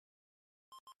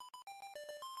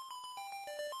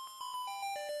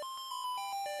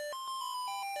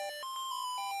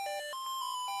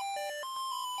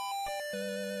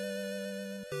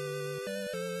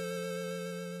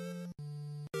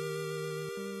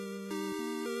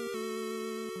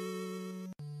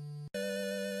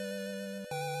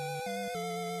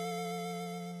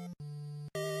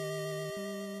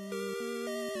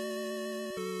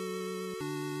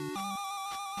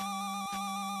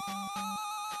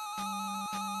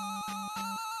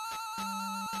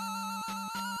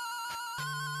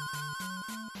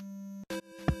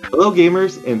Hello,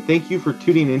 gamers, and thank you for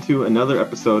tuning into another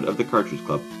episode of the Cartridge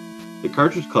Club. The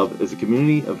Cartridge Club is a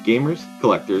community of gamers,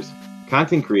 collectors,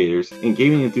 content creators, and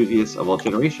gaming enthusiasts of all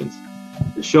generations.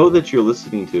 The show that you're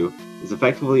listening to is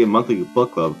effectively a monthly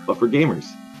book club, but for gamers.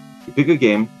 You pick a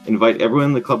game, invite everyone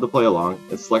in the club to play along,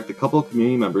 and select a couple of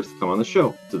community members to come on the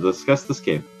show to discuss this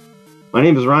game. My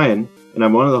name is Ryan, and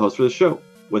I'm one of the hosts for the show.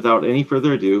 Without any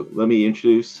further ado, let me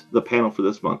introduce the panel for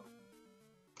this month.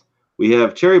 We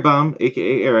have Cherry Bomb,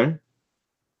 aka Aaron.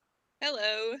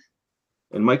 Hello.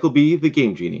 And Michael B, the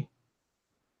Game Genie.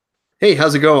 Hey,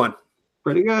 how's it going?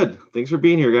 Pretty good. Thanks for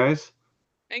being here, guys.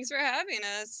 Thanks for having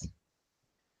us.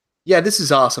 Yeah, this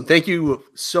is awesome. Thank you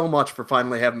so much for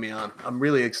finally having me on. I'm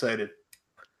really excited.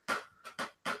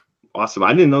 Awesome.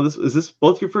 I didn't know this. Is this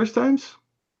both your first times?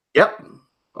 Yep.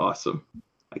 Awesome.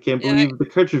 I can't believe the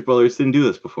Cartridge Brothers didn't do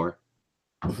this before.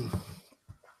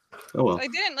 Oh well. I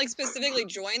didn't specifically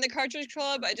join the Cartridge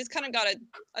Club. I just kind of got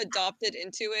adopted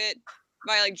into it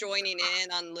by joining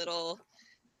in on little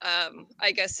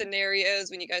I guess scenarios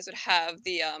when you guys would have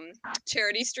the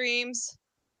charity streams,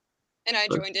 and I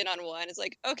joined in on one. It's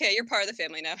like, okay, you're part of the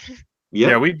family now.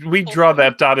 Yeah, we draw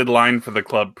that dotted line for the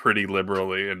club pretty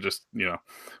liberally, and just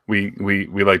we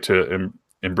like to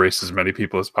embrace as many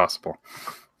people as possible.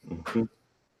 Mm-hmm.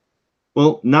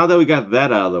 Well, now that we got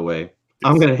that out of the way,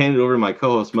 I'm going to hand it over to my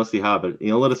co-host, Musty Hobbit.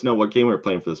 Let us know what game we're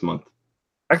playing for this month.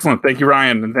 Excellent. Thank you,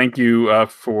 Ryan. And thank you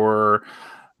for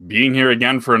being here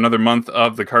again for another month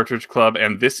of the Cartridge Club.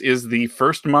 And this is the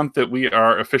first month that we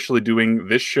are officially doing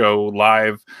this show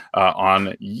live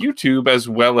on YouTube, as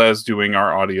well as doing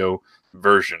our audio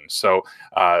version. So,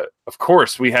 of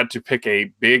course, we had to pick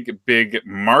a big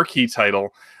marquee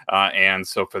title. And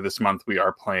so for this month, we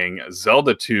are playing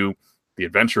Zelda 2. The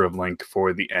Adventure of Link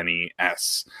for the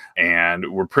NES.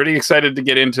 And we're pretty excited to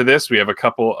get into this. We have a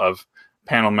couple of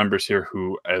panel members here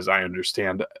who, as I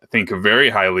understand, think very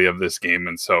highly of this game.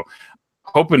 And so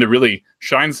hoping to really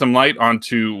shine some light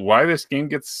onto why this game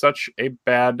gets such a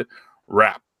bad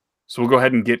rap. So we'll go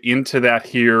ahead and get into that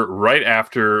here right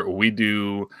after we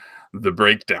do the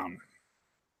breakdown.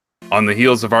 On the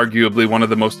heels of arguably one of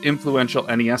the most influential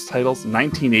NES titles,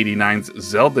 1989's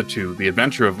Zelda 2, The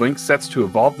Adventure of Link sets to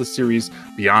evolve the series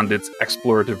beyond its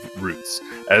explorative roots.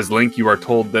 As Link, you are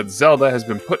told that Zelda has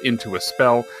been put into a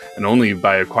spell, and only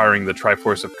by acquiring the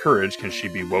Triforce of Courage can she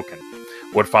be woken.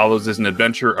 What follows is an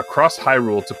adventure across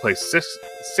Hyrule to place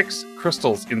six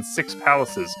crystals in 6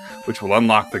 palaces, which will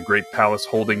unlock the Great Palace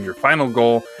holding your final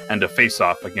goal and a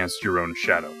face-off against your own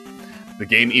shadow. The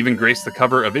game even graced the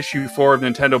cover of issue 4 of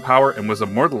Nintendo Power and was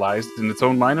immortalized in its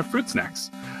own line of fruit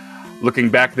snacks. Looking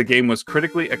back, the game was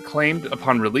critically acclaimed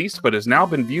upon release, but has now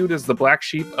been viewed as the black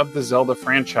sheep of the Zelda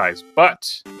franchise.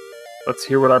 But let's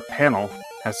hear what our panel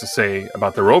has to say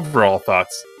about their overall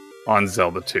thoughts on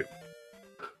Zelda 2.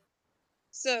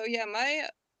 So yeah, my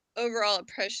overall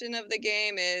impression of the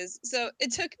game is, so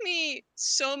it took me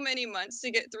so many months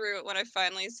to get through it when I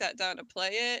finally sat down to play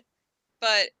it,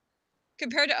 but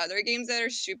compared to other games that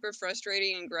are super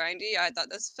frustrating and grindy, I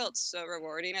thought this felt so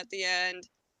rewarding at the end.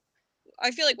 I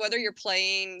feel like whether you're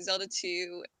playing Zelda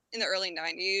 2 in the early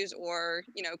 90s or,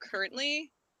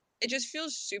 currently, it just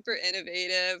feels super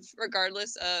innovative,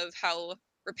 regardless of how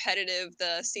repetitive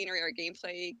the scenery or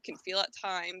gameplay can feel at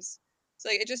times. So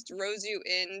it just throws you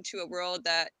into a world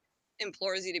that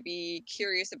implores you to be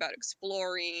curious about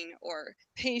exploring, or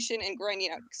patient and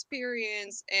grinding out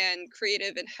experience, and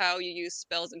creative in how you use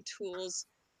spells and tools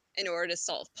in order to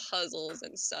solve puzzles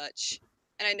and such.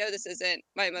 And I know this isn't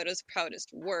Miyamoto's proudest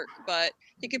work, but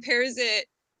he compares it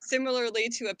similarly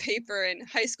to a paper in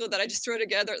high school that I just throw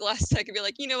together at the last second and be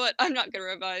like, you know what, I'm not going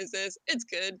to revise this. It's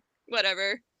good,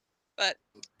 whatever. But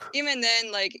even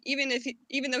then,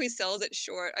 even though he sells it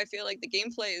short, I feel like the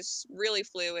gameplay is really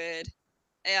fluid.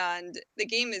 And the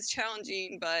game is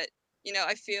challenging, but,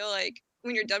 I feel like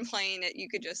when you're done playing it, you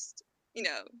could just,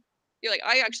 you're like,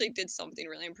 I actually did something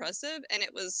really impressive, and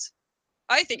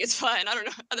I think it's fun. I don't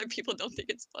know, other people don't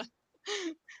think it's fun.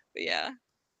 But yeah,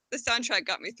 the soundtrack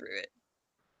got me through it.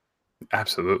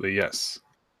 Absolutely, yes.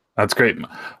 That's great.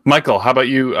 Michael, how about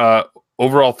you?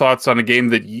 Overall thoughts on a game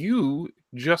that you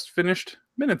just finished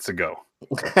minutes ago?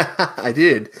 I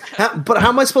did. But how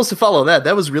am I supposed to follow that?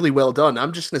 That was really well done.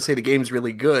 I'm just going to say the game's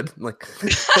really good. Like,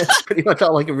 that's pretty much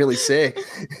all I can really say.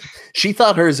 She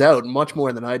thought hers out much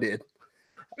more than I did.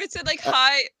 It said like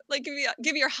high, like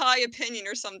give your high opinion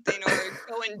or something, or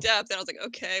go in depth. And I was like,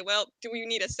 okay, well, do we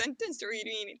need a sentence or do we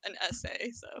need an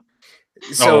essay?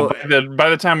 So by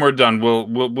the time we're done,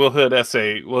 we'll hit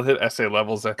essay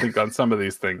levels, I think, on some of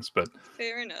these things. But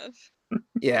fair enough.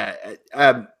 Yeah,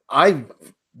 I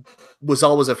was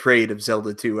always afraid of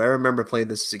Zelda 2. I remember playing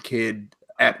this as a kid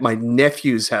at my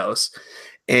nephew's house,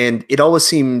 and it always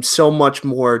seemed so much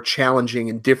more challenging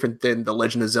and different than The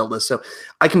Legend of Zelda. So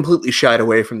I completely shied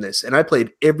away from this, and I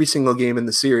played every single game in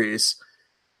the series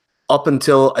up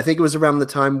until I think it was around the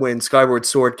time when Skyward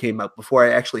Sword came out, before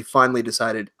I actually finally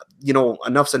decided,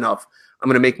 enough's enough. I'm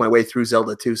going to make my way through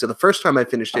Zelda 2. So the first time I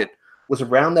finished it was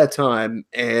around that time,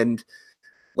 and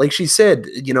like she said,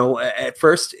 at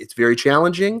first it's very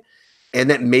challenging, and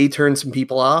that may turn some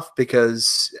people off,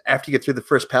 because after you get through the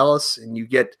first palace and you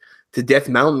get to Death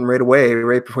Mountain right away,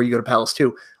 right before you go to Palace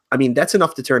 2, I mean, that's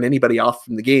enough to turn anybody off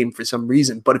from the game for some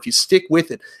reason. But if you stick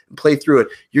with it and play through it,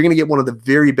 you're going to get one of the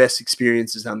very best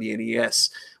experiences on the NES.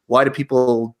 Why do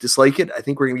people dislike it? I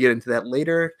think we're going to get into that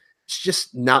later. It's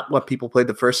just not what people played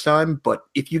the first time. But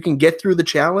if you can get through the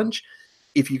challenge,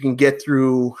 if you can get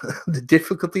through the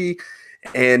difficulty,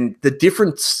 and the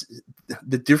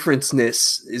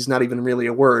differenceness is not even really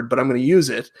a word, but I'm going to use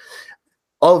it,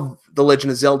 of The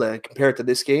Legend of Zelda and compare it to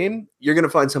this game, you're going to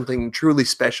find something truly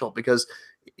special, because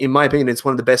in my opinion, it's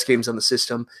one of the best games on the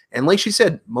system. And like she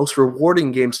said, most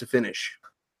rewarding games to finish.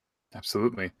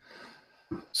 Absolutely.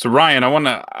 So Ryan, I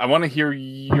want to hear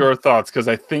your thoughts, because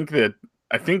I think that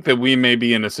we may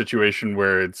be in a situation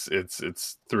where it's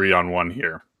 3-on-1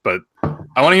 here. But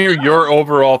I want to hear your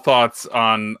overall thoughts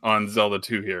on Zelda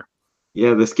 2 here.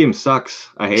 Yeah, this game sucks.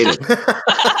 I hate it.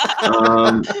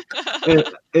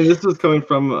 And this was coming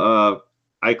from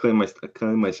I claim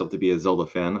myself to be a Zelda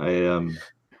fan.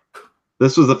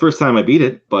 This was the first time I beat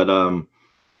it, but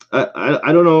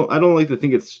I don't know. I don't like to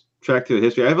think it's tracked to the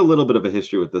history. I have a little bit of a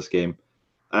history with this game.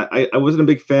 I wasn't a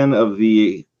big fan of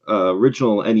the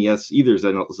original NES either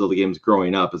Zelda games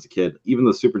growing up as a kid. Even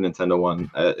the Super Nintendo one,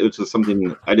 it was just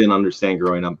something I didn't understand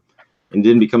growing up, and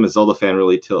didn't become a Zelda fan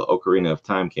really till Ocarina of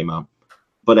Time came out.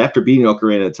 But after beating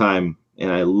Ocarina of Time,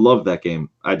 and I loved that game,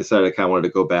 I decided I kind of wanted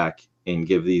to go back and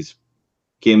give these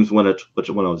games when I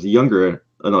was younger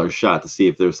another shot to see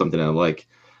if there was something I like.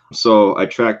 So I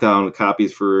tracked down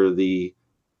copies for the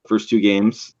first two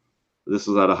games. This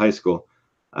was out of high school.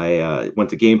 I went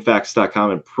to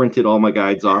GameFAQs.com and printed all my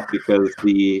guides off, because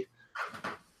the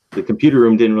computer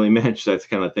room didn't really manage that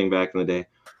kind of thing back in the day.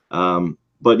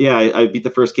 But yeah, I beat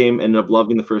the first game, ended up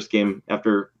loving the first game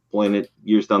after playing it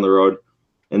years down the road.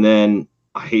 And then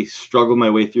I struggled my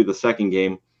way through the second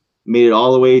game, made it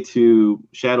all the way to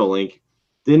Shadow Link.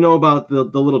 Didn't know about the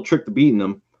little trick to beating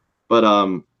them, but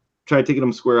tried taking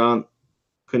them square on,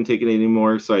 couldn't take it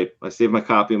anymore. So I saved my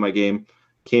copy of my game,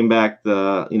 came back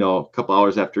a couple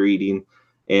hours after eating,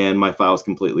 and my file was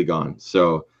completely gone.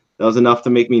 So that was enough to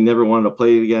make me never want to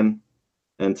play it again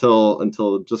until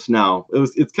just now.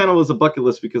 It's kind of was a bucket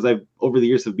list, because I've over the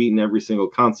years have beaten every single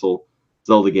console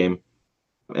Zelda game.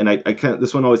 And I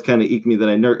this one always kind of eked me that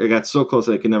I got so close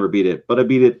that I could never beat it. But I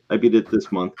beat it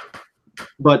this month.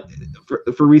 But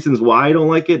for reasons why I don't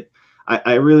like it,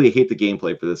 I really hate the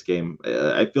gameplay for this game.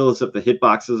 I feel as if the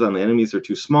hitboxes on the enemies are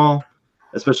too small,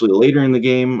 especially later in the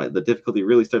game. The difficulty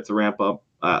really starts to ramp up.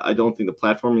 I don't think the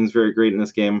platforming is very great in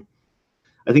this game.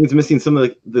 I think it's missing some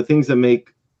of the things that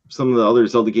make some of the other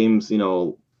Zelda games,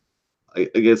 I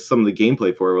guess some of the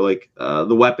gameplay for it, like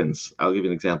the weapons. I'll give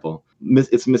you an example.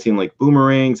 It's missing like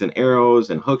boomerangs and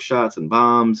arrows and hook shots and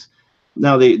bombs.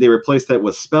 Now they replaced that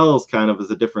with spells, kind of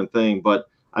as a different thing, but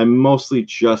I mostly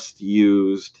just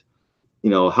used,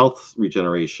 health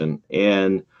regeneration.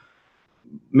 And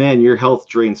man, your health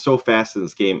drains so fast in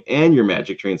this game, and your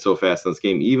magic drains so fast in this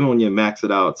game, even when you max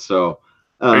it out. So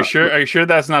are you sure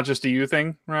that's not just a you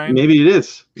thing, Ryan? Maybe it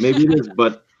is,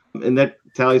 but and that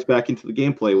tallies back into the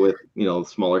gameplay with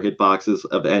smaller hitboxes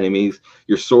of enemies.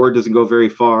 Your sword doesn't go very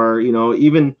far.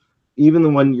 Even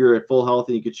when you're at full health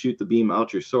and you could shoot the beam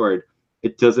out your sword,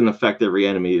 it doesn't affect every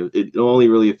enemy. It only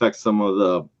really affects some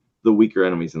of the weaker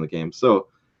enemies in the game. So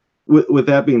with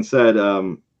that being said,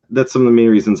 that's some of the main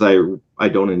reasons I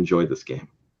don't enjoy this game.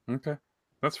 Okay,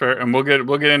 that's fair, and we'll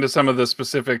get into some of the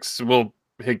specifics. We'll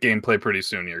hit gameplay pretty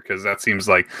soon here, because that seems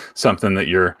like something that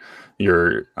you're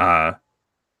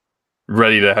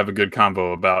ready to have a good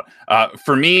convo about.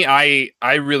 For me, I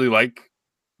really like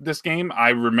this game. I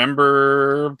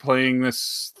remember playing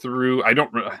this through. I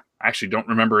I actually don't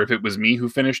remember if it was me who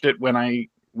finished it when I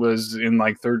was in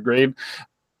like 3rd grade,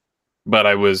 but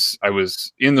I was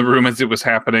in the room as it was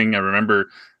happening. I remember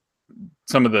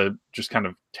some of the just kind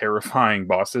of terrifying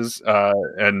bosses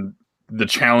and the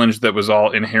challenge that was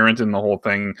all inherent in the whole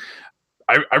thing.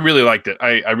 I really liked it.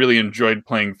 I really enjoyed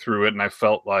playing through it, and I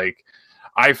felt like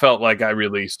I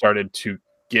really started to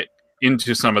get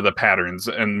into some of the patterns.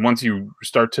 And once you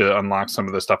start to unlock some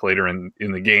of the stuff later in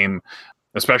the game,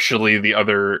 especially the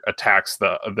other attacks,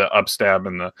 the up stab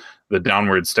and the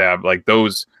downward stab, like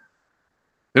those,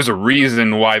 there's a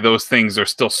reason why those things are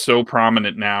still so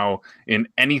prominent now in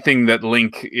anything that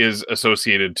Link is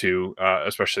associated to,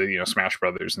 especially, Smash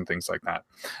Brothers and things like that.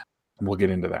 We'll get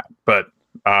into that. But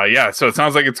yeah, so it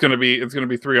sounds like it's gonna be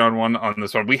 3-on-1 on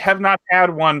this one. We have not had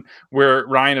one where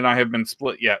Ryan and I have been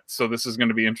split yet, so this is going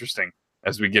to be interesting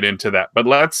as we get into that. But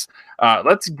let's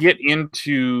get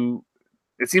into.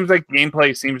 It seems like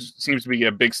gameplay seems to be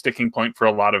a big sticking point for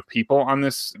a lot of people on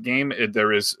this game.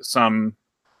 There is some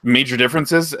major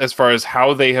differences as far as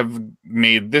how they have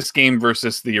made this game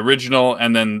versus the original,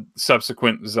 and then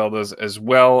subsequent Zeldas as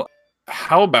well.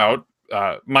 How about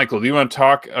Michael, do you want to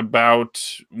talk about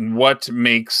what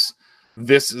makes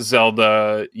this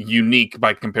Zelda unique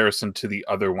by comparison to the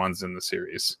other ones in the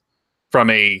series from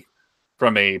a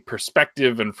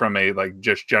perspective and from a like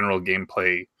just general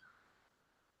gameplay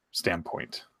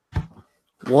standpoint?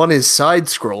 One is side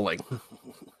scrolling.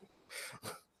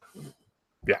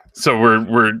 Yeah, so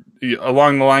we're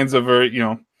along the lines of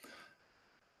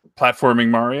platforming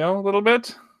Mario a little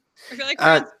bit. I feel like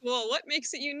that's cool. What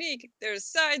makes it unique? There's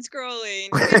side scrolling.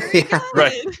 Yeah,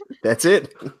 right. That's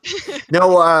it.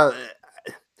 No,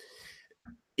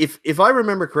 if I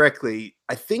remember correctly,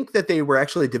 I think that they were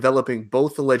actually developing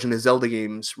both the Legend of Zelda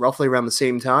games roughly around the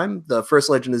same time, the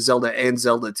first Legend of Zelda and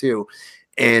Zelda 2.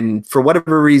 And for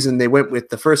whatever reason, they went with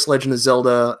the first Legend of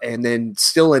Zelda and then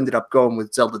still ended up going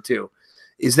with Zelda 2.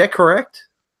 Is that correct?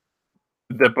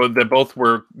 That both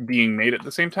were being made at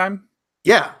the same time?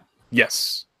 Yeah.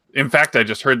 Yes. In fact, I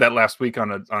just heard that last week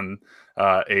on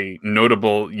a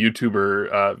notable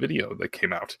YouTuber video that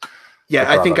came out. Yeah,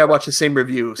 I think I watched the same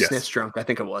review, yes. SNES Drunk, I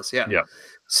think it was. Yeah. Yeah.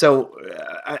 So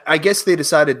I guess they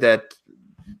decided that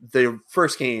the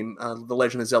first game, The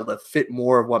Legend of Zelda, fit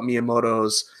more of what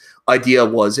Miyamoto's idea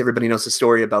was. Everybody knows the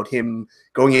story about him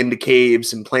going into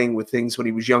caves and playing with things when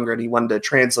he was younger, and he wanted to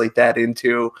translate that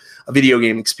into a video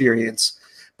game experience.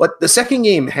 But the second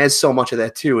game has so much of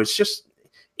that too.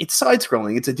 It's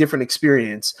side-scrolling. It's a different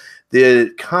experience.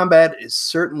 The combat is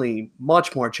certainly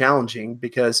much more challenging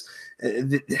because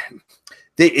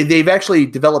they've actually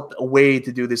developed a way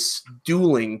to do this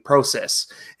dueling process.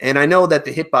 And I know that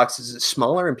the hitboxes is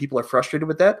smaller and people are frustrated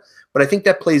with that, but I think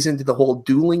that plays into the whole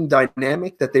dueling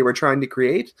dynamic that they were trying to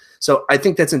create. So I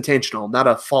think that's intentional, not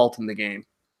a fault in the game.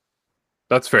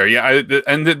 That's fair. Yeah,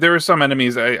 and there are some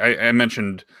enemies. I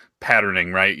mentioned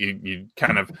patterning, right? You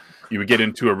would get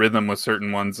into a rhythm with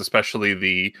certain ones, especially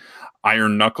the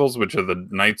Iron Knuckles, which are the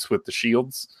knights with the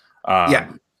shields.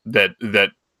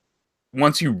 That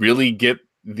once you really get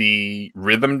the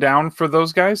rhythm down for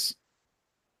those guys,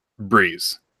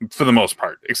 breeze for the most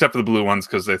part, except for the blue ones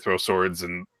because they throw swords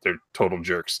and they're total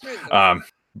jerks.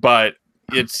 But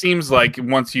it seems like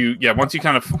once you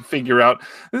kind of figure out,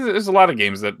 there's a lot of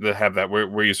games that have that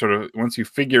where you sort of, once you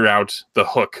figure out the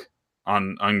hook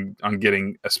on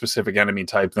getting a specific enemy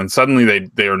type, then suddenly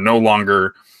they are no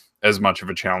longer as much of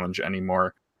a challenge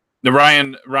anymore. Now,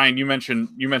 Ryan, you mentioned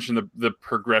the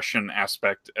progression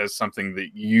aspect as something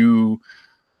that you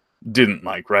didn't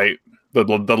like, right? The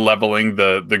leveling,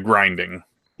 the grinding.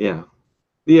 Yeah,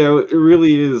 it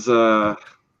really is. I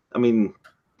mean,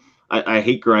 I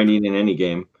hate grinding in any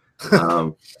game.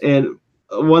 And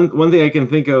one thing I can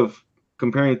think of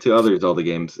comparing it to other Zelda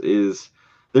games is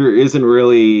there isn't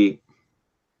really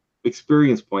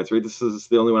experience points, right? This is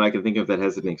the only one I can think of that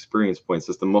has an experience point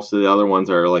system. Most of the other ones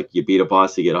are like you beat a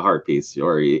boss, you get a heart piece,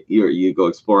 or you go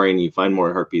exploring, you find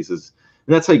more heart pieces,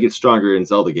 and that's how you get stronger in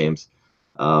Zelda games.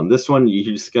 This one,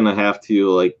 you're just gonna have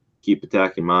to like keep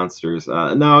attacking monsters.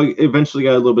 Now, eventually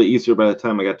got a little bit easier by the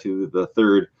time I got to the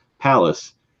third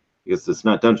palace, because it's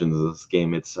not dungeons in this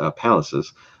game, it's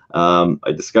palaces. I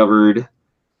discovered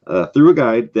through a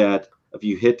guide that if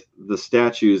you hit the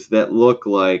statues that look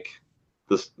like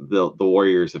the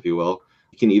warriors, if you will,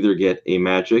 you can either get a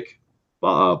magic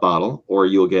bottle or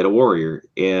you'll get a warrior,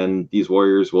 and these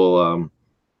warriors will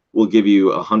give you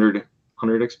 100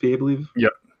 XP, I believe.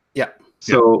 Yep. Yeah.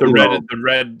 So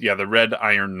the red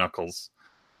Iron Knuckles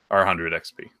are 100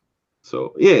 XP.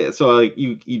 So yeah, so like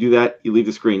you do that, you leave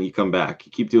the screen, you come back,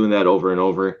 you keep doing that over and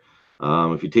over.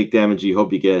 If you take damage, you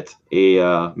hope you get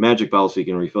a magic bottle so you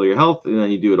can refill your health, and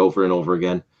then you do it over and over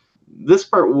again. This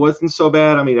part wasn't so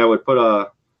bad. I mean, I would put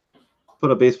a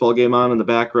baseball game on in the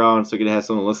background so I could have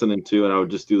someone listening to, and I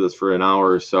would just do this for an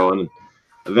hour or so. And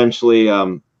eventually,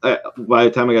 by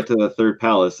the time I got to the third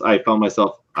palace, I found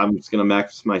myself, I'm just going to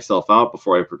max myself out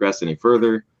before I progress any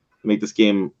further to make this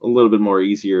game a little bit more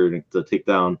easier to take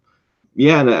down.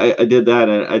 Yeah, and I did that,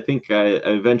 and I think I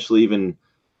eventually even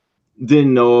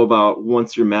didn't know about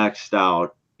once you're maxed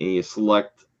out and you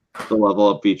select the level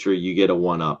up feature, you get a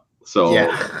 1-up. So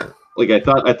Yeah. like I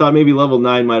thought maybe level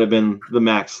 9 might have been the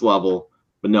max level,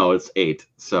 but no, it's 8.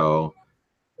 So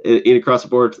 8 across the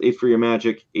board. It's 8 for your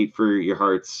magic, 8 for your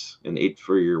hearts, and 8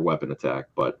 for your weapon attack.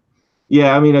 But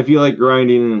yeah, I mean, if you like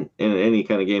grinding in any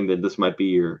kind of game, then this might be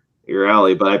your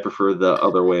alley. But I prefer the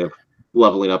other way of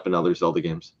leveling up in other Zelda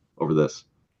games over this.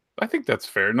 I think that's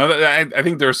fair. No, I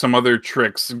think there are some other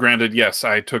tricks. Granted, yes,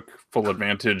 I took full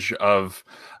advantage of,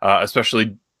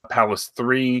 especially Palace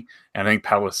 3, and I think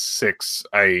Palace 6,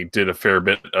 I did a fair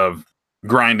bit of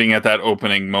grinding at that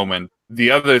opening moment.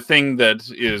 The other thing that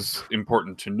is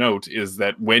important to note is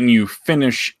that when you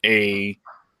finish a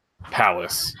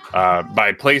palace,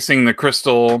 by placing the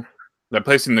crystal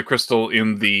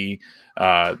in the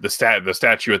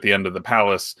statue at the end of the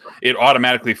palace, it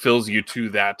automatically fills you to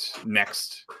that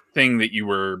next thing that you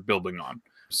were building on.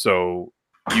 So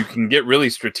you can get really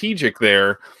strategic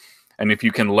there, and if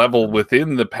you can level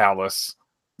within the palace,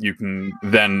 you can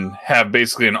then have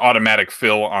basically an automatic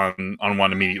fill on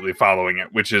one immediately following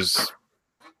it, which is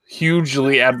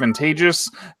hugely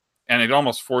advantageous, and it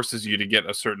almost forces you to get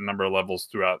a certain number of levels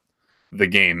throughout the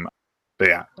game. But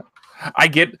yeah, I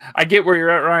get where you're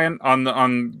at, Ryan,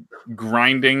 on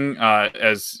grinding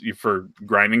as for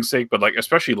grinding's sake, but like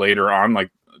especially later on,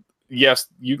 like yes,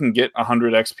 you can get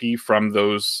 100 XP from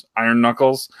those iron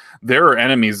knuckles. There are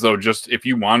enemies though, just if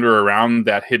you wander around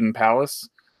that hidden palace,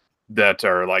 that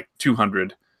are like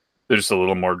 200. They're just a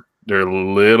little more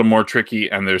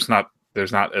tricky, and there's not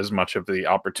as much of the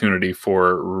opportunity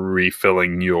for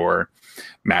refilling your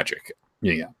magic.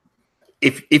 Yeah.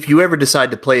 If you ever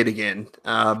decide to play it again,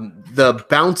 the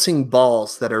bouncing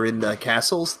balls that are in the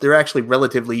castles, they're actually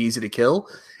relatively easy to kill,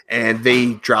 and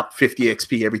they drop 50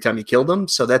 XP every time you kill them.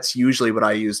 So that's usually what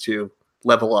I use to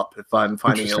level up if I'm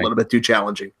finding it a little bit too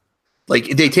challenging.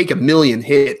 Like they take a million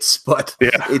hits, but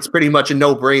it's pretty much a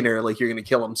no-brainer. Like you're going to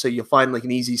kill them. So you'll find like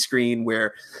an easy screen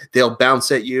where they'll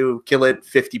bounce at you, kill it,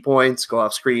 50 points, go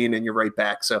off screen, and you're right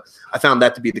back. So I found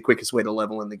that to be the quickest way to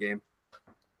level in the game.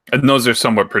 And those are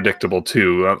somewhat predictable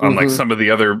too. Unlike some of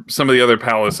the other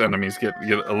palace enemies get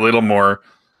a little more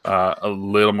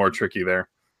tricky there.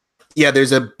 Yeah,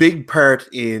 there's a big part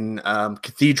in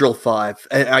Cathedral 5.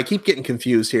 I keep getting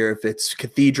confused here if it's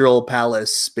Cathedral,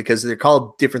 Palace, because they're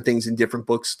called different things in different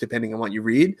books depending on what you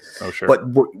read. Oh, sure.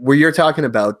 But where you're talking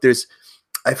about,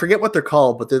 I forget what they're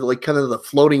called, but they're like kind of the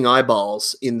floating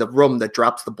eyeballs in the room that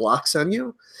drops the blocks on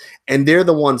you. And they're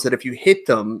the ones that if you hit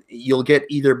them, you'll get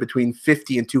either between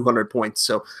 50 and 200 points.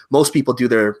 So most people do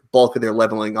their bulk of their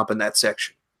leveling up in that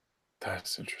section.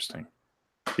 That's interesting.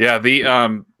 Yeah,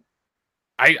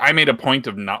 I made a point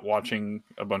of not watching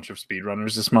a bunch of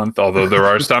speedrunners this month, although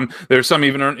there's some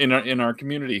even in our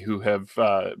community who have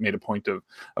made a point of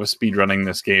speedrunning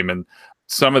this game, and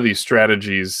some of these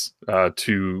strategies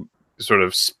to sort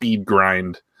of speed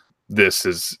grind this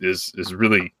is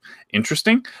really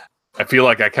interesting. I feel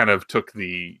like I kind of took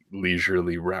the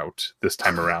leisurely route this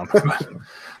time around,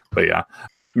 but yeah.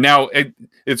 Now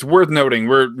it's worth noting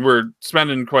we're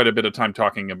spending quite a bit of time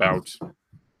talking about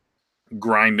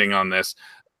grinding on this.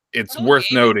 It's worth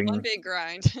noting. One big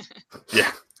grind.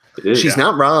 Yeah, she's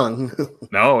not wrong.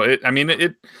 No, it.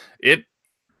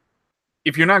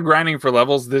 If you're not grinding for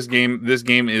levels, this game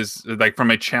is like from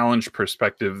a challenge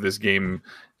perspective. This game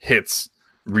hits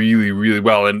really, really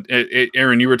well. And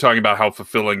Aaron, you were talking about how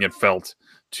fulfilling it felt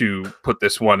to put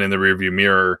this one in the rearview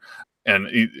mirror. And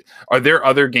are there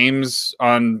other games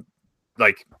on?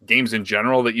 Like games in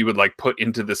general that you would like put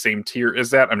into the same tier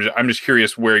as that? I'm just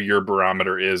curious where your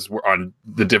barometer is on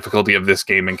the difficulty of this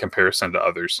game in comparison to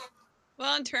others.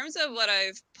 Well, in terms of what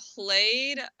I've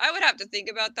played, I would have to think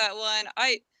about that one.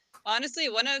 I honestly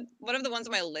one of the ones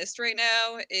on my list right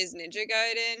now is Ninja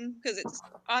Gaiden, because it's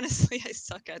honestly I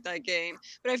suck at that game.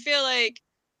 But I feel like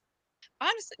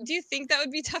honestly, do you think that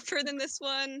would be tougher than this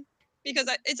one? Because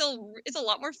it's a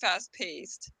lot more fast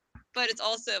paced. But it's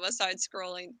also a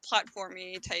side-scrolling,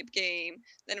 platformy type game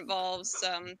that involves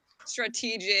some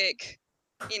strategic,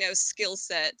 skill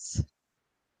sets.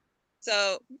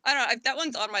 So I don't know. That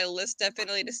one's on my list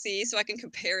definitely to see, so I can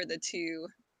compare the two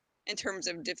in terms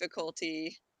of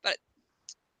difficulty. But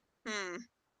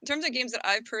in terms of games that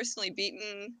I've personally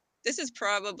beaten, this is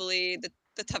probably the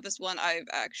toughest one I've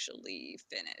actually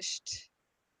finished.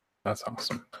 That's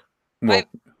awesome. Well,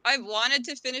 I've wanted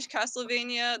to finish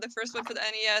Castlevania, the first one for the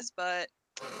NES, but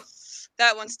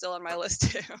that one's still on my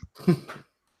list too.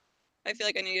 I feel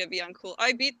like I need to be on cool.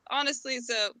 Honestly,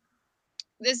 so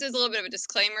this is a little bit of a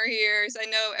disclaimer here. So I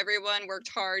know everyone worked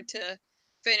hard to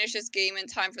finish this game in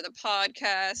time for the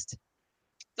podcast.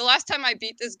 The last time I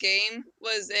beat this game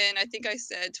was in, I think I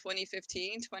said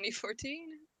 2015, 2014.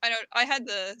 I had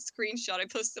the screenshot I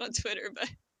posted on Twitter, but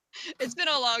it's been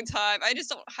a long time. I just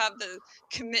don't have the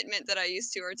commitment that I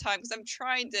used to or time because I'm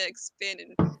trying to expand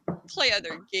and play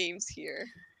other games here.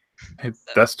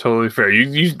 That's totally fair.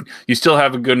 You still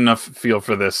have a good enough feel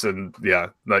for this, and yeah,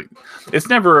 like it's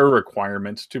never a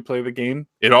requirement to play the game.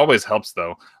 It always helps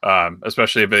though,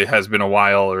 especially if it has been a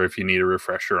while or if you need a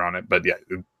refresher on it. But yeah,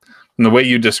 the way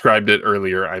you described it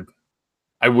earlier,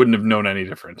 I wouldn't have known any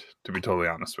different, to be totally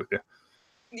honest with you.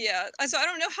 Yeah, so I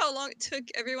don't know how long it took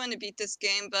everyone to beat this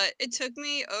game, but it took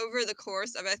me over the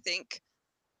course of, I think,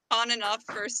 on and off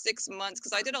for 6 months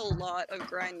because I did a lot of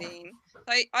grinding.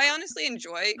 I honestly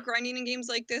enjoy grinding in games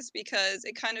like this because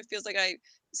it kind of feels like I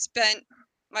spent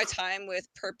my time with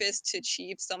purpose to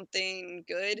achieve something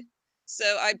good.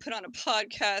 So I'd put on a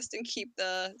podcast and keep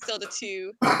the Zelda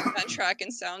 2 soundtrack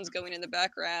and sounds going in the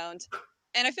background.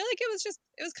 And I feel like it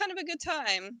was kind of a good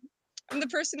time. I'm the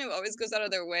person who always goes out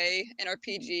of their way in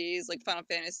RPGs, like Final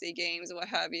Fantasy games and what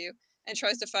have you, and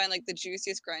tries to find like the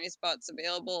juiciest grinding spots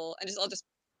available, and I'll just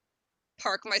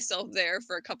park myself there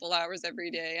for a couple hours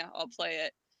every day. I'll play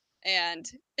it. And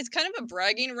it's kind of a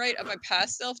bragging right of my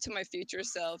past self to my future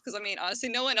self. Because, I mean, honestly,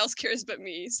 no one else cares but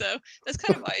me. So that's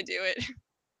kind of why I do it.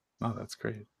 Oh, that's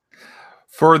great.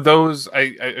 For those,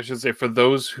 I should say, for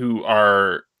those who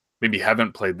are maybe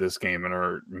haven't played this game and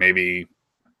are maybe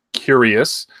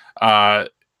curious,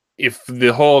 if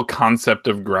the whole concept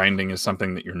of grinding is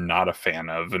something that you're not a fan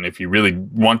of, and if you really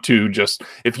want to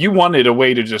if you wanted a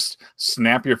way to just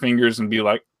snap your fingers and be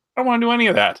like, I don't want to do any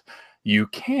of that, you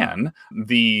can.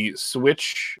 The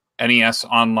Switch NES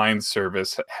online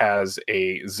service has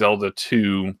a Zelda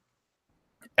 2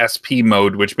 SP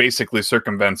mode, which basically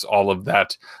circumvents all of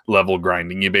that level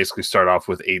grinding. You basically start off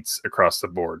with 8s across the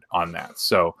board on that.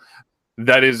 So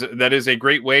that is a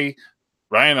great way.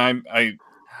 Ryan, I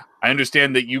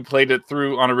understand that you played it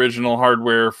through on original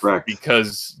hardware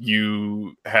because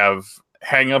you have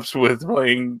hang-ups with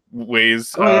playing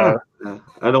ways. I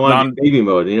don't want baby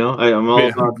mode, I'm all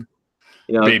about,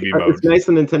 baby mode. It's nice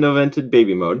that Nintendo invented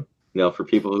baby mode, for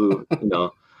people who,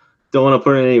 don't want to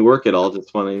put in any work at all,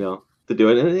 just want to do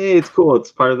it. And hey, it's cool.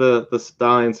 It's part of the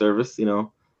Stallion service,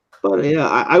 But yeah,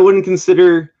 I wouldn't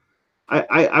consider,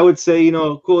 I would say,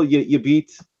 cool, you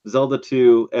beat Zelda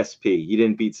 2 SP. You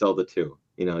didn't beat Zelda 2.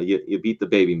 You beat the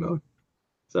baby mode.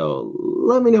 So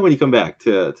let me know when you come back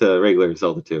to regular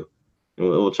Zelda 2, and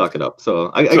we'll chalk it up. So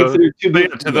I consider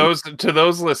to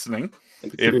those listening,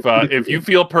 if you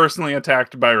feel personally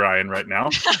attacked by Ryan right now,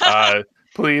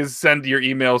 please send your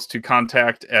emails to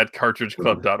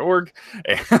contact@cartridgeclub.org,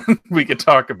 and we can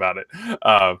talk about it.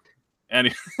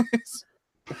 Anyways,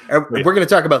 we're going to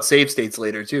talk about save states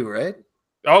later too, right?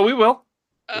 Oh, we will.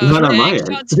 Not on my end.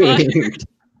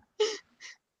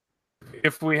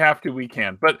 If we have to, we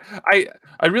can. But I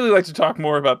really like to talk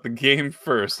more about the game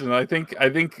first, and I think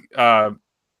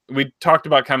we talked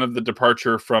about kind of the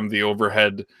departure from the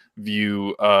overhead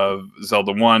view of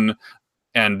Zelda 1,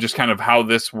 and just kind of how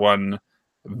this one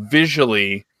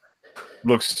visually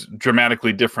looks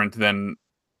dramatically different than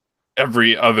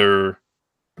every other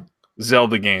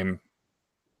Zelda game.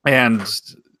 And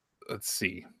let's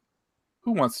see,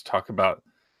 who wants to talk about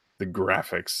the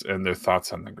graphics and their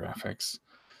thoughts on the graphics?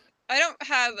 I don't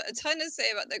have a ton to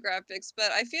say about the graphics,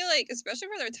 but I feel like, especially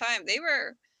for their time, they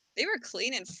were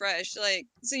clean and fresh. Like,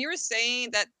 so you were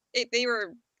saying that they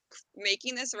were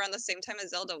making this around the same time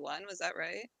as Zelda 1, was that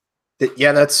right?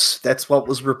 Yeah, that's what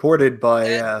was reported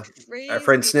by our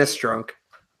friend Snistrunk.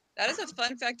 That is a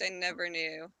fun fact I never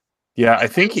knew. Yeah, I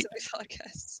think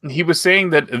he was saying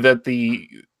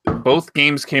that both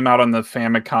games came out on the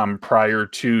Famicom prior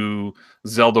to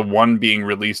Zelda 1 being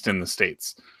released in the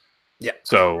States. Yeah.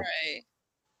 So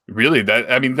really,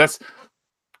 that's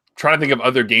trying to think of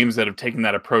other games that have taken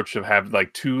that approach of have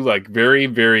like two like very,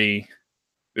 very,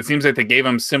 it seems like they gave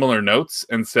them similar notes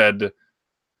and said,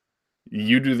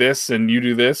 you do this and you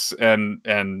do this,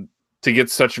 and to get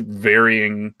such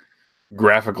varying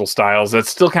graphical styles that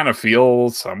still kind of feel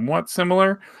somewhat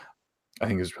similar, I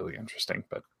think is really interesting.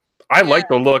 But I like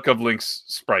the look of Link's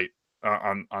sprite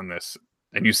on this,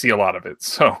 and you see a lot of it,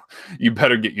 so you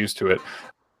better get used to it.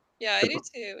 Yeah, I do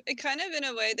too. It kind of, in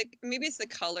a way, that maybe it's the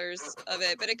colors of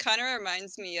it, but it kind of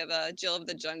reminds me of Jill of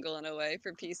the Jungle in a way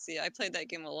for PC. I played that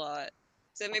game a lot,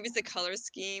 so maybe it's the color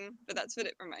scheme, but that's what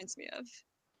it reminds me of.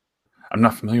 I'm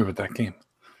not familiar with that game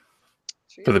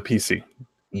for the PC.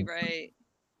 You're right.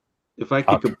 If I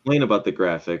could complain about the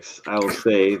graphics, I will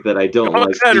say that I don't Go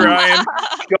like ahead, Ryan.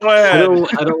 Go ahead.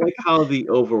 I don't like how the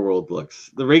overworld looks.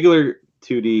 The regular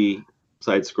 2D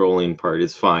side-scrolling part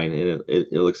is fine, and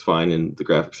it looks fine, and the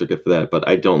graphics are good for that. But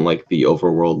I don't like the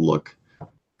overworld look.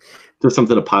 There's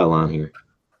something to pile on here.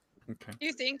 Okay. Do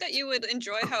you think that you would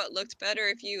enjoy how it looked better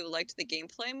if you liked the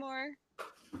gameplay more?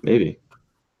 Maybe,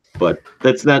 but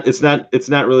that's not. It's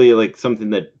not really like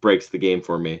something that breaks the game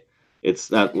for me.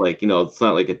 It's not like it's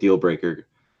not like a deal breaker,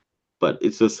 but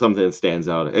it's just something that stands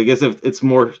out. I guess if it's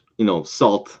more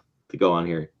salt to go on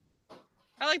here.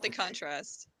 I like the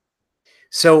contrast.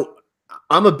 So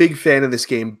I'm a big fan of this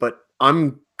game, but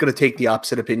I'm going to take the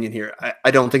opposite opinion here. I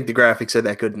don't think the graphics are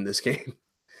that good in this game.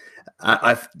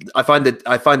 I find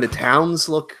the towns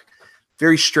look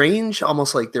very strange,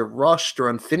 almost like they're rushed or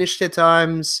unfinished at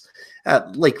times.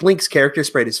 Like Link's character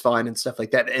sprite is fine and stuff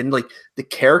like that, and like the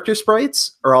character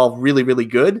sprites are all really, really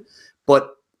good.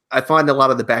 But I find a lot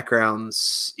of the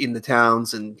backgrounds in the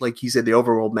towns and, like you said, the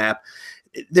overworld map,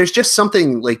 there's just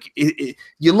something like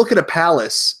you look at a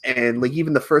palace and like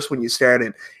even the first one you start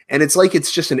in, and it's like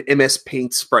it's just an MS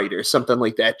Paint sprite or something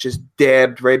like that, just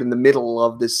dabbed right in the middle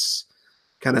of this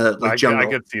kind of like jungle. I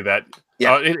could see that.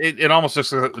 Yeah, it almost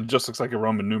just looks like a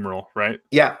Roman numeral, right?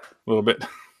 Yeah, a little bit.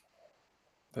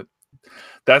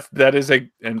 That is a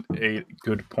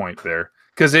good point there,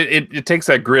 because it takes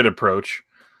that grid approach.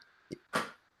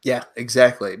 Yeah,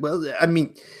 exactly. Well, I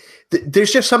mean,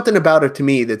 there's just something about it to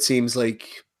me that seems like,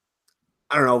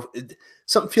 I don't know,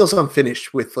 something feels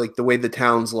unfinished with like the way the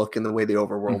towns look and the way the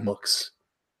overworld looks.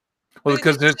 Well,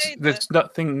 because there's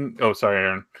nothing. Oh, sorry,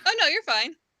 Aaron. Oh no, you're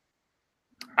fine.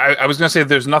 I was going to say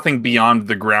there's nothing beyond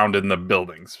the ground in the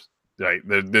buildings. Right?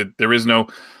 There is no.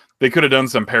 They could have done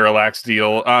some parallax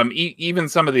deal. Even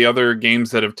some of the other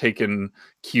games that have taken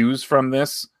cues from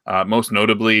this, most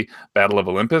notably Battle of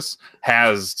Olympus,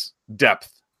 has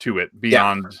depth to it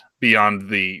beyond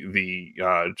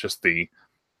the just the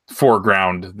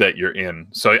foreground that you're in.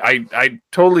 So I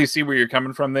totally see where you're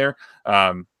coming from there,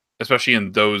 especially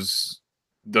in those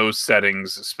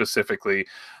settings specifically.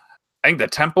 I think the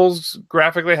temples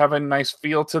graphically have a nice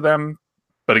feel to them,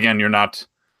 but again, you're not.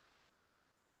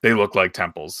 They look like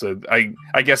temples. So I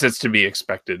guess it's to be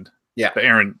expected. Yeah. But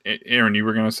Aaron, you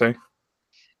were going to say?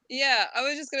 Yeah, I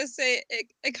was just going to say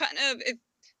it kind of,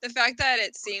 the fact that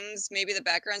it seems maybe the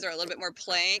backgrounds are a little bit more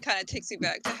plain kind of takes me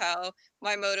back to how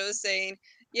Miyamoto is saying,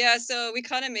 yeah, so we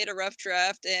kind of made a rough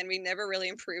draft and we never really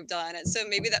improved on it. So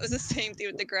maybe that was the same thing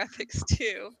with the graphics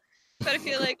too. But I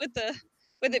feel like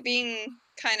with it being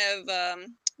kind of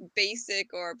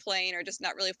basic or plain or just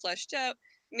not really fleshed out,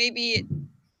 maybe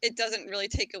it doesn't really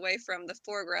take away from the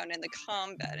foreground and the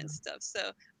combat and stuff. So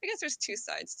I guess there's two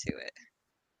sides to it.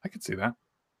 I can see that.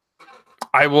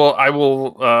 I'll allow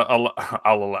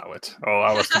it. I'll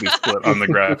allow us to be split on the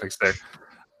graphics there.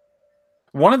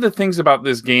 One of the things about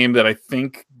this game that I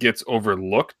think gets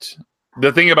overlooked,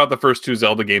 the thing about the first two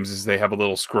Zelda games is they have a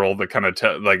little scroll that kind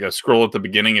of like a scroll at the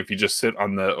beginning. If you just sit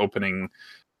on the opening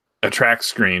track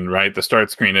screen, right, the start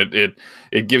screen,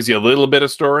 it gives you a little bit of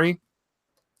story.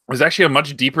 There's actually a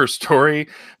much deeper story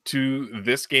to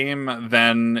this game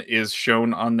than is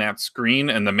shown on that screen,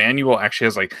 and the manual actually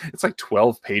has it's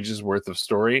 12 pages worth of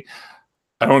story.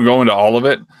 I don't go into all of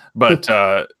it, but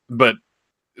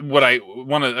what I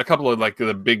want a couple of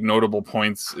the big notable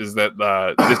points is that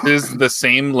this is the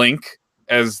same Link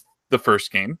as the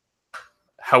first game.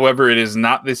 However, it is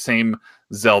not the same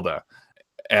Zelda,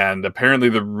 and apparently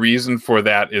the reason for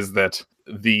that is that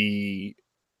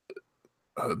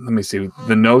let me see.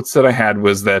 The notes that I had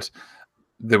was that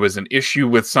there was an issue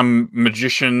with some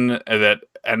magician that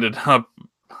ended up.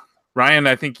 Ryan,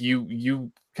 I think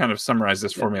you kind of summarized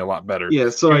this for me a lot better. Yeah.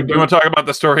 So do you want to talk about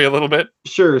the story a little bit?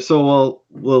 Sure. So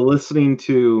while listening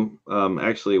to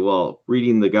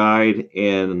reading the guide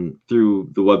and through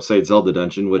the website Zelda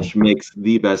Dungeon, which makes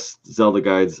the best Zelda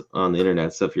guides on the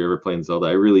internet. So if you're ever playing Zelda,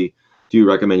 I really do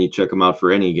recommend you check them out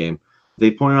for any game. They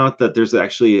point out that there's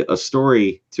actually a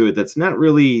story to it that's not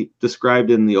really described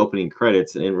in the opening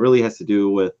credits, and it really has to do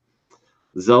with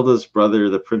Zelda's brother,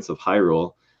 the Prince of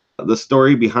Hyrule. The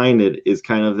story behind it is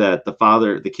kind of that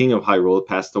the king of Hyrule,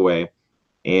 passed away,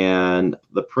 and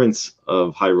the Prince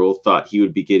of Hyrule thought he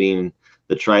would be getting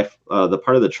the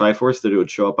part of the Triforce that it would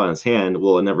show up on his hand.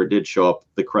 Well, it never did show up.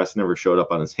 The crest never showed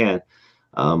up on his hand,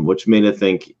 which made it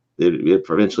think it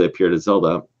eventually appeared as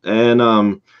Zelda.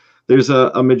 And there's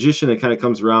a magician that kind of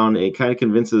comes around and kind of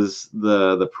convinces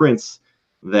the prince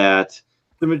that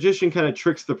the magician kind of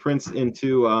tricks the prince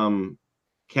into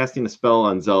casting a spell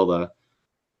on Zelda.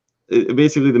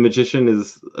 Basically, the magician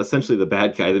is essentially the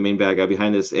bad guy, the main bad guy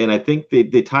behind this, and I think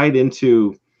they tied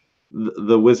into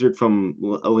the wizard from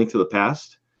A Link to the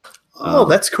Past. Oh,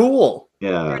 that's cool.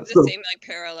 Yeah, Or the same like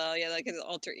parallel, yeah, like his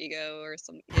alter ego or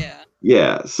something. Yeah.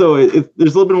 Yeah, so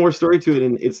there's a little bit more story to it,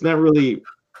 and it's not really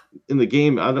in the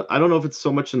game. I don't know if it's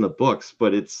so much in the books,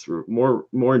 but it's more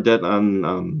in depth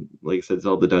on like I said,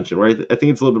 Zelda Dungeon. Where I think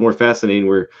it's a little bit more fascinating,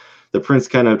 where the prince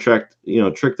kind of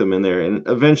tricked them in there, and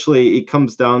eventually it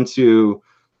comes down to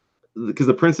because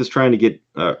the prince is trying to get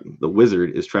the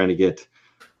wizard is trying to get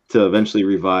to eventually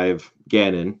revive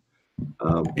Ganon.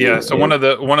 So one of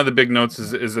the big notes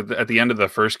is at the end of the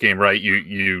first game, right?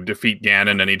 You defeat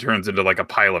Ganon and he turns into like a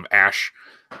pile of ash,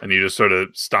 and you just sort of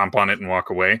stomp on it and walk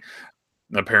away.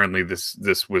 Apparently,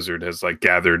 this wizard has like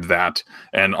gathered that,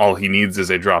 and all he needs is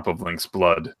a drop of Link's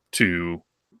blood to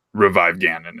revive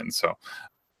Ganon, and so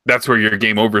that's where your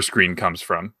game over screen comes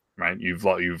from, right?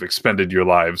 You've expended your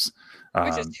lives,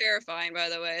 which is terrifying, by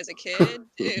the way, as a kid.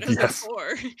 Dude, I was Yes.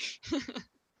 like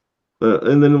 4.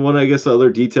 And then one, I guess, other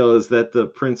detail is that the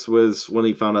prince was, when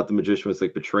he found out the magician was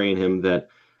like betraying him, that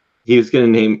he was going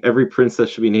to name every princess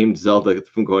should be named Zelda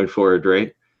from going forward,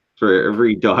 right? For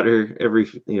every daughter, every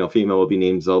female will be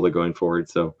named Zelda going forward.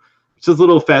 So it's just a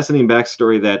little fascinating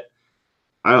backstory that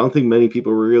I don't think many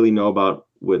people really know about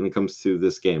when it comes to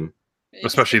this game.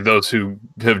 Especially those who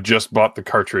have just bought the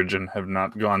cartridge and have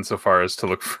not gone so far as to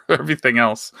look for everything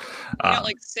else. You don't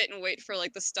like sit and wait for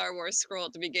like the Star Wars scroll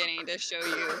at the beginning to show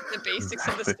you the basics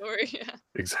of the story. Yeah.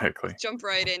 Exactly. Jump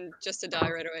right in just to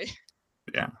die right away.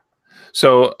 Yeah.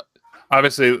 So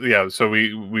obviously, yeah. So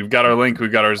we've got our Link,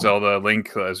 we've got our Zelda.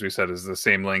 Link, as we said, is the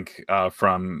same Link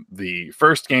from the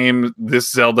first game.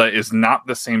 This Zelda is not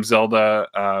the same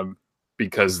Zelda.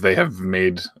 Because they have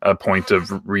made a point of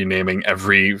renaming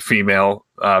every female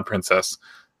princess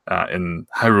in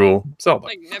Hyrule Zelda.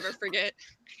 Like, never forget.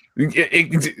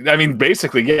 I mean,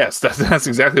 basically, yes, that's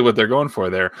exactly what they're going for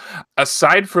there.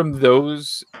 Aside from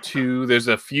those two, there's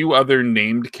a few other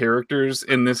named characters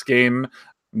in this game.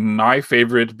 My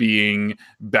favorite being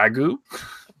Bagu,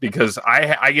 because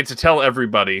I get to tell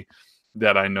everybody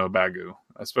that I know Bagu,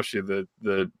 especially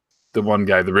the one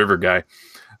guy, the river guy.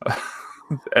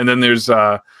 And then there's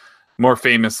more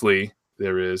famously,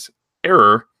 there is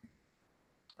Error,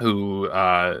 who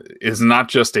is not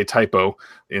just a typo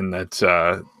in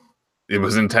that it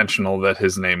was intentional that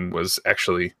his name was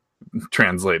actually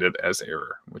translated as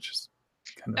Error, which is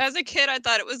kind of... As a kid, I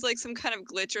thought it was like some kind of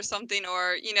glitch or something,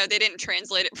 or they didn't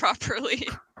translate it properly.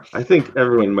 I think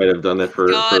everyone might have done that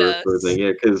for a thing,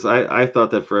 yeah, because I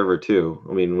thought that forever too.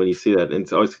 I mean, when you see that,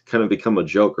 it's always kind of become a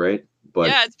joke, right? But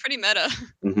yeah, it's pretty meta.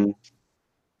 Mm-hmm.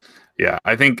 Yeah,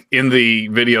 I think in the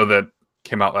video that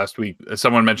came out last week,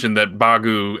 someone mentioned that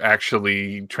Bagu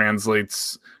actually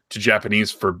translates to Japanese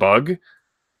for bug.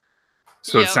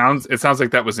 So Yep. it sounds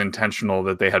like that was intentional,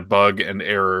 that they had bug and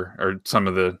error, or some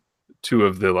of the two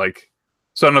of the like.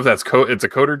 So I don't know if that's it's a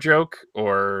coder joke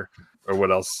or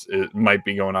what else it might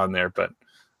be going on there, but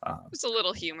Just a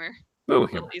little humor.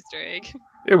 little Easter egg.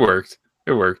 It worked.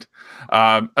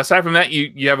 Aside from that,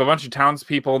 you have a bunch of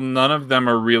townspeople. None of them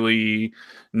are really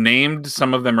named.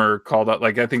 Some of them are called out.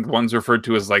 Like I think one's referred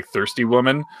to as like Thirsty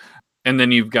Woman, and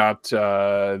then you've got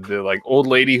the like old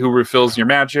lady who refills your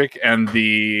magic, and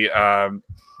the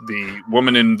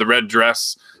woman in the red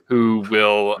dress who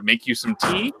will make you some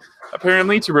tea,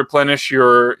 apparently, to replenish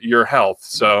your health.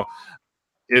 So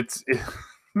there's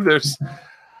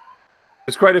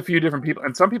quite a few different people,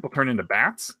 and some people turn into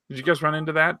bats. Did you guys run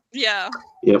into that? Yeah.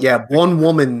 Yep. Yeah, one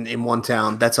woman in one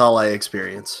town. That's all I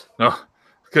experience. Oh,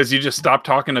 because you just stopped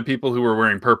talking to people who were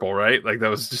wearing purple, right? Like that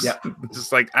was just,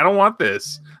 just like, I don't want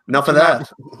this. Enough of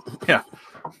that. Yeah,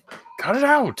 cut it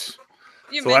out.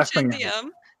 You It's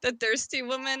mentioned the thirsty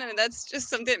woman, and that's just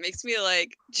something that makes me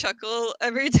like chuckle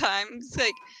every time. It's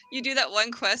like you do that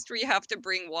one quest where you have to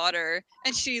bring water,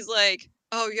 and she's like,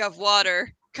 "Oh, you have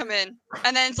water. Come in."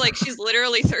 And then it's like she's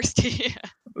literally thirsty.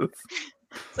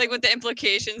 It's like with the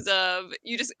implications of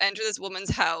you just enter this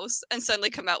woman's house and suddenly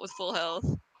come out with full health.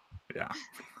 Yeah.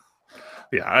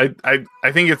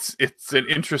 I think it's an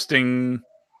interesting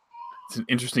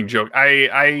joke.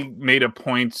 I made a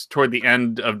point toward the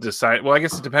end of well, I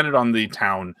guess it depended on the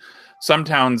town. Some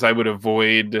towns I would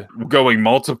avoid going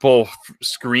multiple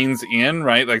screens in,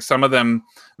 right? Like some of them,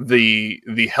 the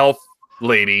health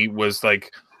lady was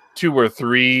like 2 or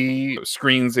 3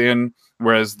 screens in,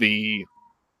 whereas the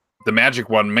magic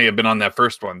one may have been on that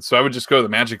first one. So I would just go to the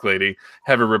magic lady,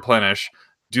 have her replenish,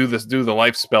 do the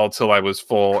life spell till I was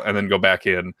full, and then go back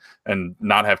in and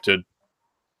not have to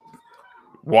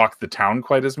walk the town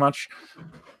quite as much,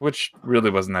 which really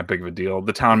wasn't that big of a deal.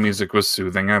 The town music was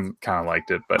soothing. I kind of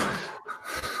liked it, but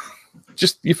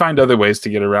just you find other ways to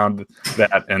get around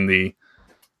that, and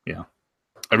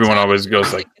everyone always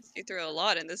goes like, gets you through a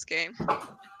lot in this game.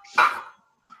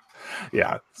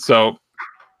 Yeah. So,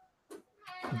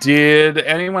 did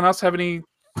anyone else have any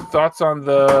thoughts on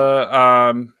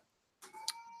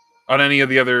on any of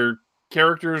the other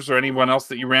characters, or anyone else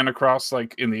that you ran across,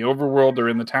 like in the overworld or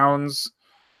in the towns?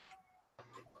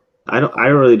 I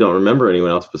really don't remember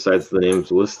anyone else besides the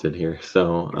names listed here.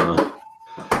 So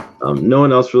no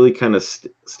one else really kind of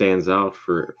stands out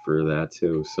for that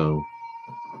too. So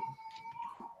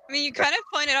I mean, you kind of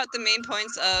pointed out the main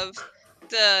points of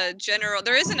the general.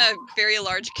 There isn't a very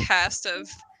large cast of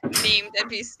named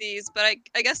NPCs, but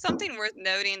I guess something worth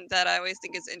noting that I always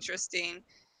think is interesting,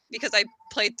 because I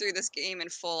played through this game in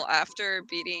full after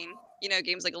beating,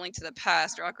 games like A Link to the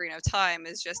Past or Ocarina of Time,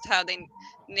 is just how they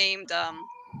named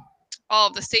all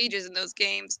of the stages in those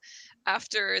games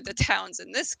after the towns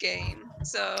in this game.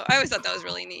 So I always thought that was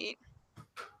really neat.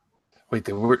 Wait,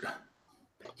 they were...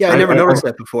 Yeah, I never noticed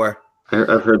that before.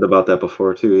 I've heard about that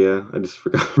before too, yeah. I just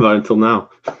forgot about it until now.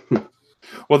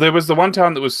 Well, there was the one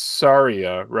town that was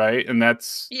Saria, right? And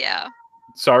that's... Yeah.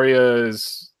 Saria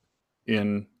is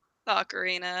in...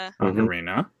 Ocarina.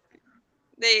 Ocarina.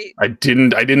 I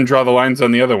didn't draw the lines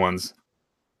on the other ones.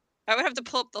 I would have to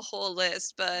pull up the whole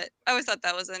list, but I always thought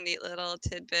that was a neat little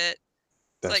tidbit.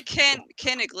 That's like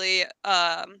canonically,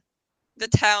 the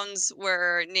towns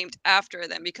were named after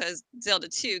them because Zelda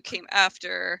 2 came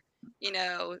after,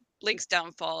 Link's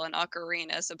downfall and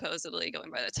Ocarina, supposedly going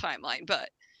by the timeline. But,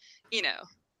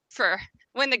 for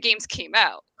when the games came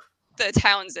out, the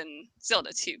towns in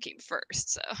Zelda 2 came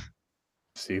first. So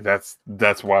see, that's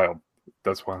wild.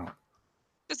 That's wild.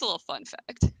 Just a little fun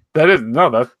fact. That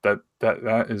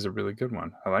is a really good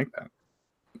one. I like that.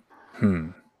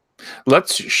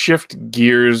 Let's shift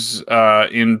gears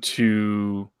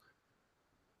into.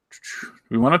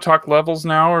 We want to talk levels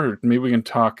now, or maybe we can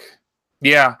talk.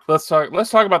 Yeah, let's talk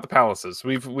about the palaces.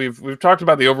 We've talked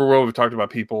about the overworld. We've talked about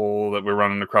people that we're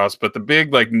running across, but the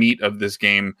big meat of this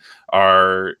game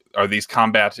are these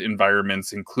combat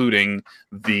environments, including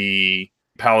the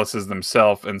palaces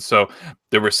themselves. And so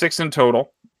there were 6 in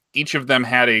total. Each of them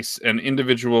had an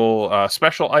individual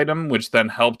special item, which then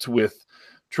helped with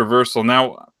traversal.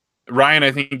 Now, Ryan,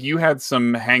 I think you had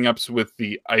some hangups with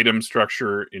the item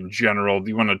structure in general. Do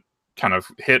you want to kind of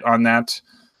hit on that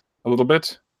a little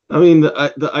bit? I mean,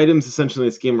 the items essentially in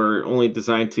this game are only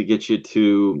designed to get you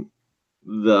to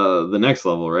the next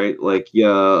level, right? Like,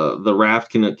 the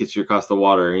raft can get you across the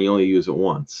water, and you only use it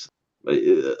once. But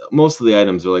most of the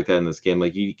items are like that in this game.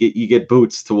 Like, you get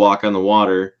boots to walk on the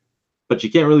water, but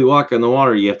you can't really walk on the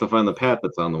water. You have to find the path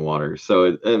that's on the water.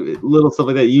 So little stuff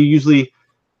like that. You usually,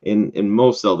 in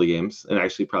most Zelda games, and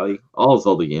actually probably all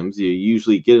Zelda games, you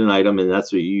usually get an item, and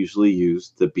that's what you usually use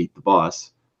to beat the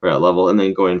boss for that level. And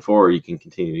then going forward, you can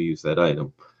continue to use that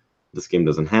item. This game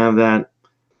doesn't have that.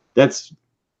 That's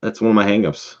one of my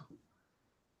hangups.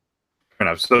 Fair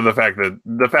enough. So the fact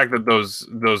that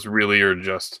those really are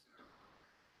just,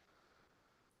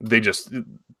 they just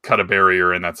cut a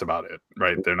barrier and that's about it,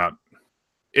 right?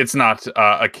 It's not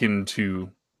akin to,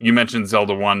 you mentioned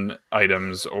Zelda 1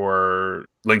 items, or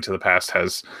Link to the Past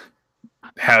has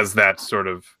that sort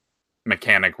of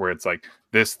mechanic where it's like,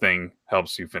 this thing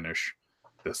helps you finish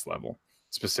this level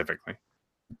specifically.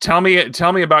 Tell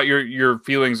me about your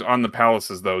feelings on the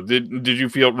palaces, though. Did you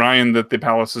feel, Ryan, that the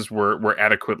palaces were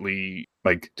adequately,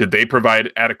 did they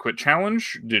provide adequate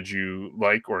challenge? Did you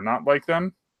like or not like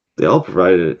them? They all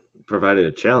provided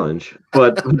a challenge,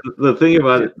 but the thing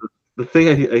about it, the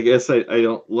thing I guess I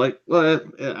don't like, well,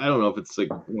 I don't know if it's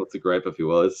what's a gripe, if you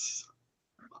will. It's,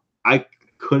 I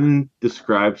couldn't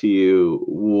describe to you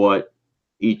what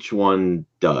each one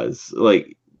does.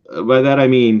 Like, by that I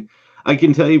mean, I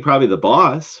can tell you probably the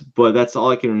boss, but that's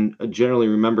all I can generally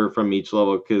remember from each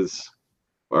level,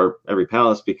 or every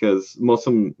palace, because most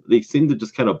of them, they seem to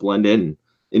just kind of blend in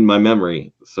my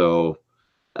memory. So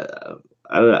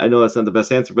I know that's not the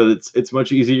best answer, but it's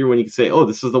much easier when you can say, oh,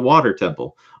 this is the water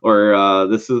temple, or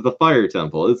this is the fire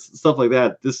temple. It's stuff like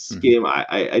that. This game,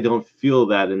 I don't feel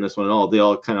that in this one at all. They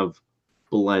all kind of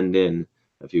blend in,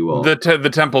 if you will. The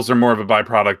temples are more of a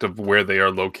byproduct of where they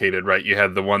are located, right? You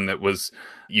had the one that was,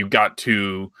 you got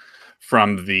to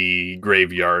from the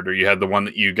graveyard, or you had the one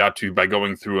that you got to by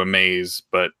going through a maze,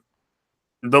 but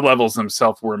the levels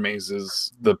themselves were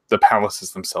mazes. The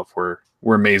palaces themselves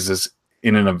were mazes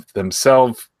in and of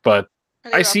themselves, but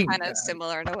I see kind of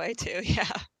similar in a way too.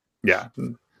 Yeah.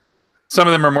 Some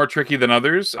of them are more tricky than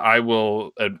others. I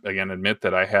will again admit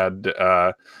that I had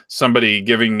somebody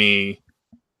giving me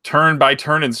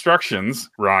turn-by-turn instructions,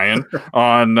 Ryan,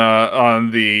 on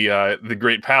the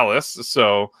Great Palace.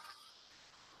 So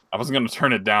I wasn't going to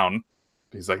turn it down.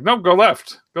 He's like, "No, go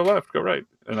left, go right."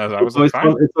 And I was like,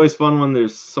 "Fine." It's always fun when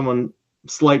there's someone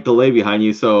slight delay behind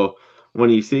you. So when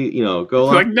you see, go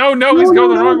like, left, no, he's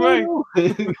going the wrong way.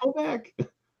 Go back.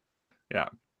 Yeah,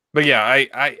 but yeah,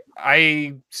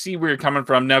 I see where you're coming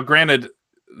from. Now, granted,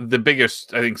 I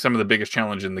think some of the biggest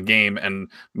challenge in the game, and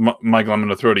Michael, I'm going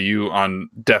to throw to you on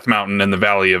Death Mountain and the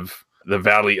Valley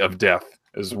of Death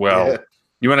as well. Yeah.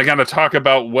 You want to kind of talk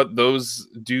about what those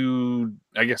do,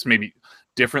 I guess maybe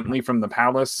differently from the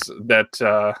Palace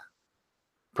that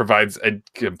provides a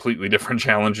completely different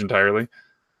challenge entirely?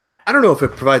 I don't know if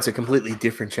it provides a completely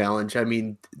different challenge. I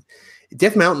mean,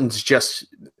 Death Mountain's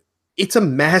it's a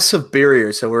massive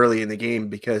barrier so early in the game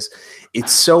because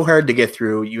it's so hard to get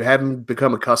through. You haven't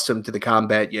become accustomed to the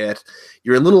combat yet.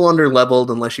 You're a little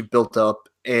under-leveled unless you've built up,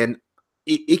 and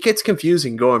it gets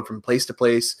confusing going from place to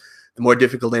place, the more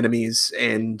difficult enemies.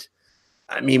 And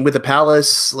I mean, with the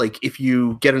Palace, like if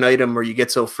you get an item or you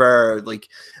get so far, like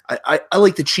I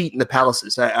like to cheat in the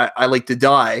palaces. I like to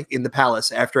die in the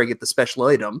palace after I get the special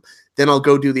item. Then I'll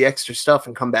go do the extra stuff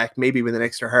and come back maybe with an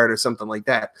extra heart or something like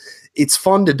that. It's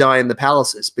fun to die in the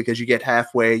palaces because you get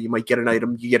halfway, you might get an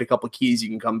item, you get a couple keys, you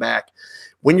can come back.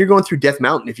 When you're going through Death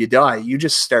Mountain, if you die, you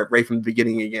just start right from the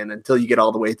beginning again until you get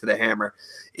all the way to the hammer.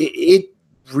 It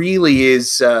really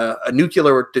is a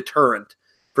nuclear deterrent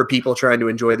for people trying to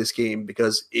enjoy this game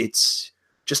because it's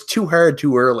just too hard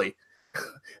too early.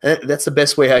 That's the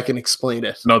best way I can explain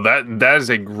it. No, that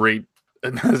is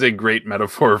a great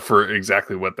metaphor for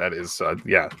exactly what that is.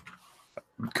 Yeah,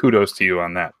 kudos to you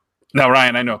on that. Now,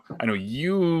 Ryan, I know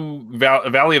you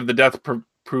Valley of the Death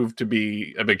proved to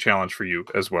be a big challenge for you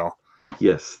as well.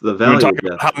 Yes, the Valley of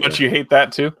Death. How much you hate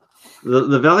that too?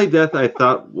 The Valley of Death, I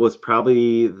thought, was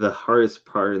probably the hardest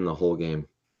part in the whole game.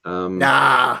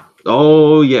 Nah.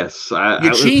 Oh yes,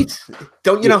 you cheat.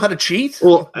 Don't you know how to cheat?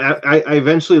 Well, I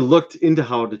eventually looked into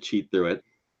how to cheat through it.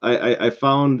 I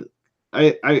found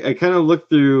I kind of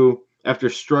looked through after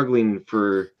struggling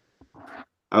for,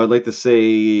 I would like to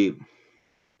say,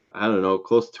 I don't know,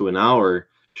 close to an hour,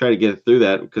 try to get through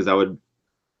that because I would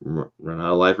run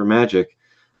out of life or magic.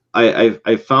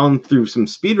 I found through some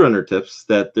speedrunner tips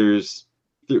that there's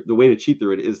the way to cheat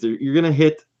through it is you're gonna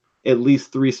hit at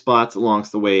least 3 spots along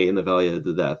the way in the Valley of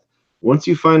the Death. Once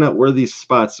you find out where these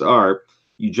spots are,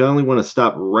 you generally want to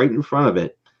stop right in front of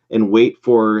it and wait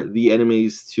for the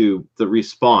enemies to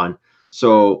respawn.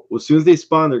 So as soon as they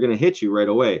spawn, they're going to hit you right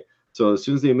away. So as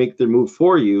soon as they make their move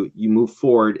for you, you move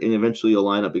forward, and eventually you'll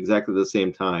line up exactly the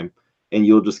same time, and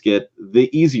you'll just get the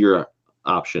easier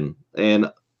option.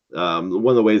 And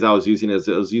one of the ways I was using is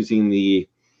I was using the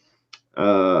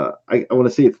I want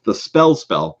to say it's the spell.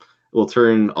 It will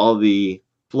turn all the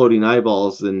floating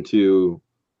eyeballs into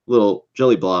little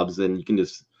jelly blobs, and you can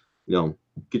just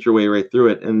get your way right through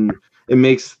it, and it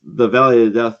makes the Valley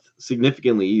of Death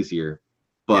significantly easier.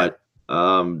 But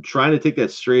trying to take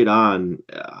that straight on,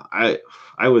 I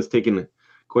was taking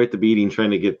quite the beating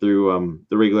trying to get through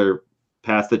the regular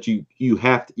path that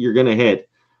you're gonna hit,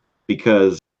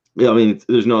 because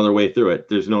there's no other way through it.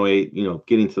 There's no way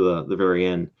getting to the very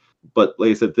end. But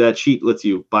like I said, that cheat lets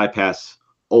you bypass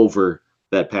over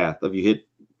that path. If you hit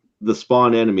the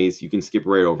spawn enemies, you can skip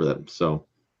right over them. So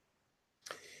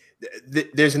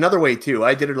there's another way too.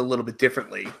 I did it a little bit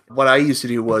differently. What I used to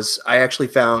do was I actually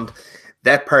found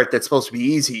that part that's supposed to be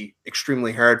easy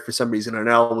extremely hard for some reason, and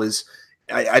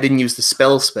I didn't use the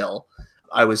spell.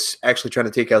 I was actually trying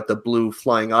to take out the blue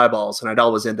flying eyeballs, and I'd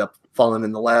always end up falling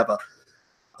in the lava.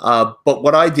 But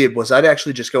what I did was I'd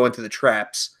actually just go into the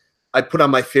traps. I'd put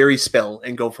on my fairy spell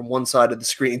and go from one side of the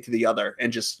screen to the other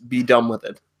and just be done with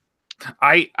it.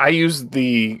 I used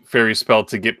the fairy spell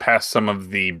to get past some of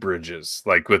the bridges,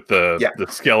 like with the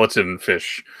skeleton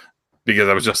fish, because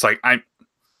I was just like,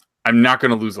 I'm not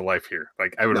going to lose a life here.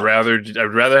 Like I'd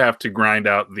rather have to grind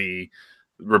out the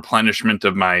replenishment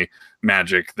of my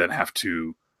magic than have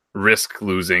to risk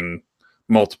losing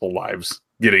multiple lives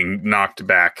getting knocked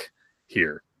back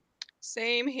here.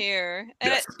 Same here.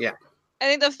 And yes. I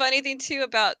think the funny thing too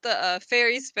about the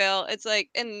fairy spell, it's like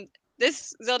in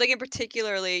this Zelda game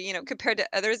particularly, compared to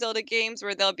other Zelda games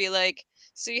where they'll be like,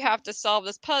 so you have to solve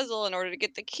this puzzle in order to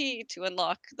get the key to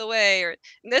unlock the way. Or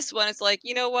in this one, it's like,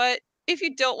 you know what? If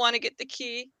you don't want to get the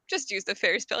key, just use the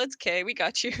fairy spell. It's okay. We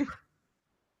got you.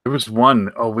 There was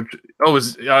one. It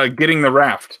was getting the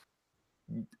raft.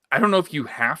 I don't know if you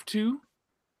have to.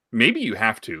 Maybe you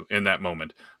have to in that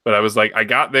moment. But I was like, I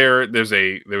got there. There was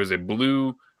a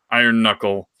blue iron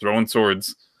knuckle, throwing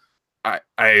swords.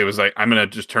 I was like, I'm gonna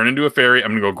just turn into a fairy.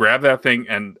 I'm gonna go grab that thing,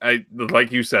 and I,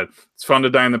 like you said, it's fun to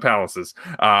die in the palaces.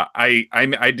 I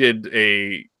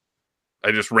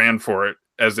just ran for it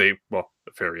as a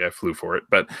fairy. I flew for it,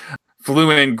 but flew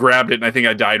in, grabbed it, and I think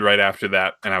I died right after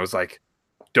that. And I was like,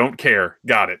 don't care,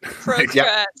 got it.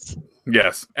 Progress.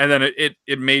 Yes, and then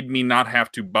it made me not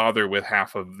have to bother with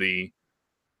half of the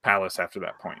palace after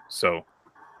that point. So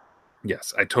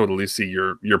yes, I totally see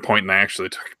your point, and I actually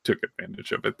took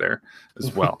advantage of it there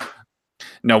as well.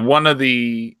 Now, one of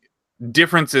the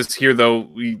differences here, though,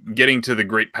 getting to the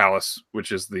Great Palace,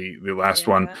 which is the last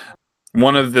one,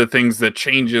 one of the things that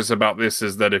changes about this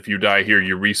is that if you die here,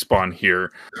 you respawn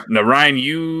here. Now, Ryan,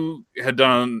 you had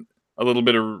done a little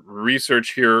bit of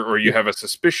research here, or you have a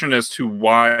suspicion as to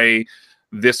why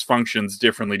this functions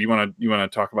differently. Do you want to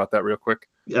talk about that real quick?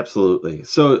 Absolutely.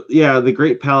 So yeah, the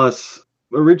Great Palace.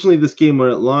 Originally, this game, when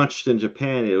it launched in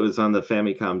Japan, it was on the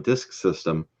Famicom Disk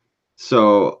System.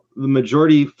 So the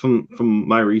majority, from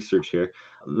my research here,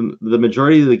 the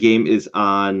majority of the game is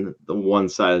on the one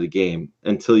side of the game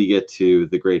until you get to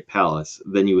the Great Palace.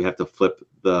 Then you have to flip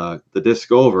the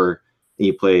disc over and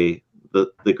you play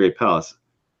the Great Palace.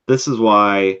 This is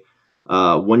why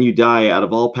when you die out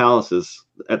of all palaces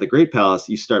at the Great Palace,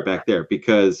 you start back there,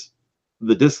 because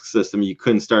the disc system, you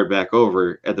couldn't start back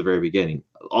over at the very beginning.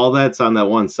 All that's on that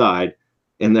one side,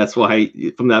 and that's why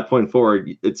from that point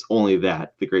forward, it's only the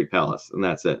Great Palace, and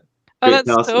that's it. Oh, Great that's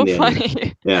Palace so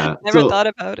funny. Yeah, Never thought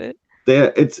about it.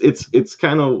 It's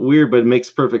kind of weird, but it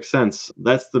makes perfect sense.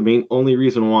 That's the only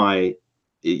reason why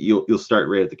you'll start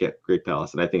right at the Great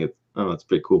Palace, and I think it's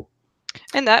pretty cool.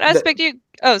 And that aspect,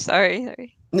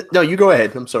 sorry. No, you go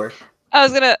ahead. I'm sorry. I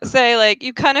was gonna say, like,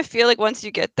 you kind of feel like once you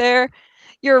get there,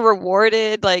 you're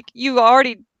rewarded. Like, you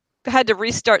already had to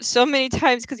restart so many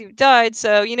times because you died.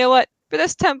 So you know what? For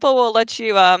this temple, we'll let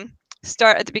you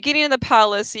start at the beginning of the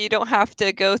palace, so you don't have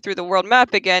to go through the world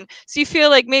map again. So you feel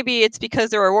like maybe it's because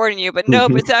they're rewarding you, but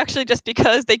nope, it's actually just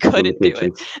because they couldn't do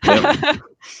it.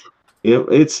 Yep.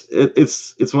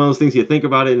 It's one of those things you think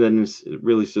about it, and then it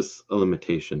really is just a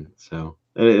limitation. So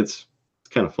it's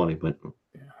kind of funny, but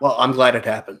well, I'm glad it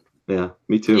happened. Yeah,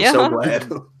 me too. Yeah. So glad.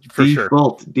 For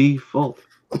sure. Default.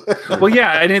 Well,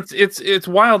 yeah, and it's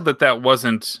wild that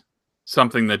wasn't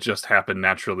something that just happened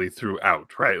naturally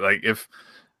throughout, right? Like,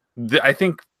 I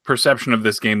think perception of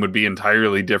this game would be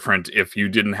entirely different if you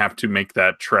didn't have to make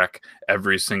that trek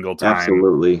every single time.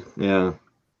 Absolutely, yeah.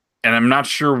 And I'm not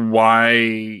sure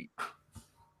why.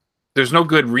 There's no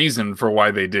good reason for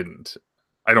why they didn't.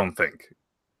 I don't think.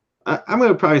 I'm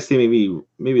going to probably say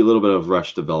maybe a little bit of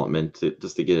rush development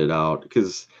just to get it out,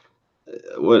 because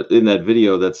what in that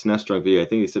video, that SNES Drunk video, I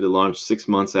think he said it launched 6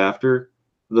 months after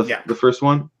the first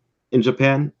one in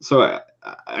Japan. So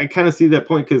I kind of see that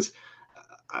point, because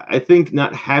I think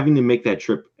not having to make that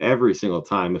trip every single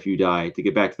time if you die to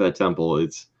get back to that temple,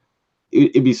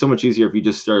 it'd be so much easier if you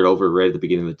just started over right at the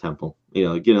beginning of the temple,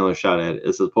 get another shot at it,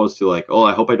 as opposed to like, oh,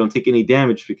 I hope I don't take any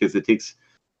damage, because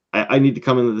I need to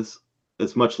come into this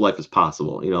as much life as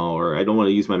possible, or I don't want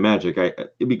to use my magic.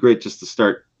 It'd be great just to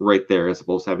start right there, as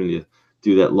opposed to having to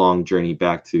do that long journey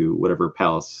back to whatever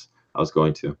palace I was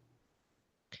going to.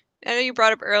 I know you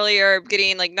brought up earlier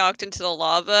getting like knocked into the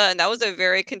lava, and that was a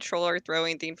very controller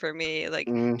throwing theme for me. Like,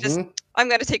 just I'm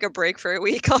gonna take a break for a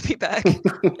week. I'll be back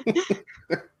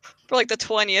for like the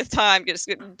 20th time. Just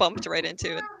get bumped right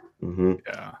into it. Mm-hmm.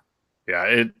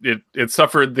 Yeah. It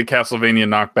suffered the Castlevania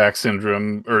knockback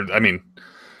syndrome, or I mean,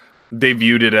 they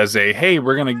viewed it as hey,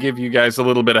 we're gonna give you guys a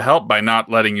little bit of help by not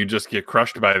letting you just get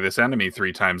crushed by this enemy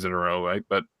 3 times in a row, right?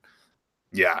 But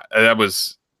yeah,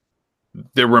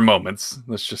 there were moments.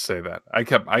 Let's just say that I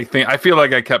feel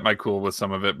like I kept my cool with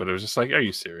some of it, but it was just like, are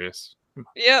you serious?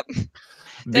 Yep.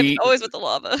 Always with the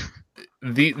lava.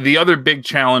 The other big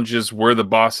challenges were the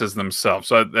bosses themselves.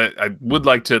 So I would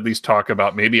like to at least talk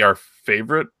about maybe our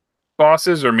favorite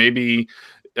bosses, or maybe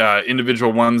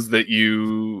individual ones that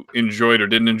you enjoyed or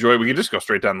didn't enjoy. We can just go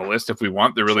straight down the list if we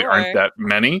want. There really aren't that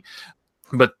many.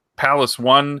 But Palace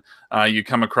 1, you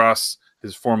come across,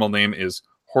 his formal name is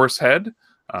Horsehead.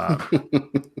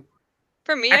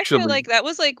 For me, I feel like that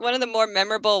was like one of the more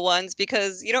memorable ones,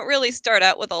 because you don't really start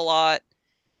out with a lot,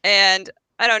 and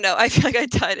I don't know, I feel like I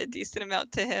died a decent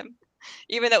amount to him,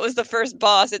 even though it was the first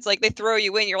boss. It's like they throw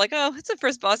you in, you're like, oh, it's the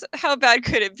first boss, how bad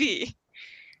could it be?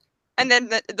 And then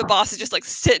the boss is just like,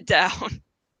 sit down.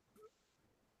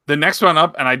 The next one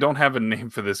up, and I don't have a name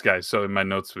for this guy, so in my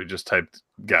notes we just typed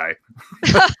guy.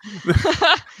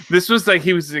 This was like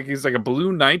he's like a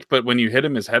blue knight, but when you hit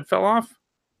him, his head fell off.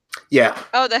 Yeah.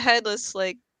 Oh, the headless,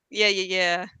 like,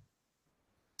 yeah.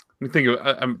 me think of.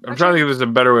 I'm trying to think if there's a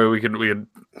better way we could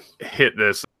hit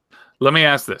this. Let me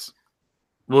ask this.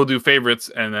 We'll do favorites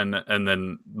and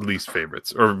then least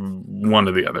favorites, or one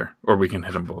or the other, or we can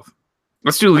hit them both.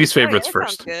 Let's do least favorites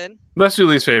first. Good. Let's do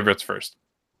least favorites first.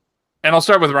 And I'll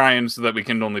start with Ryan so that we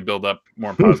can only build up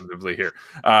more positively here.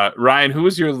 Ryan, who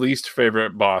was your least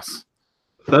favorite boss?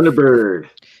 Thunderbird.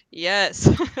 Yes.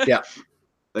 Yeah.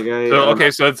 The guy,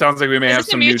 So it sounds like we may have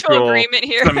some mutual agreement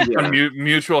here. some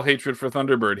mutual hatred for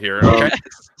Thunderbird here. Okay.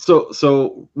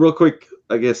 So real quick,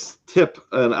 I guess tip,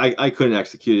 and I couldn't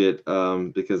execute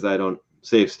it because I don't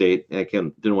save state and I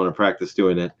didn't want to practice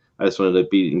doing it. I just wanted to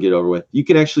beat it and get over with. You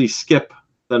can actually skip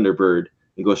Thunderbird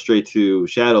and go straight to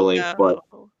Shadowlink, but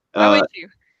why would you?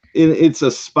 It's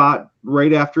a spot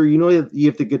right after you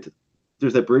have to get to,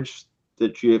 there's that bridge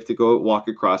that you have to go walk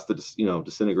across that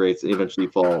disintegrates and eventually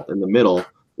fall in the middle.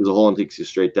 There's a hole and takes you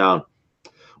straight down.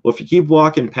 Well, if you keep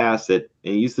walking past it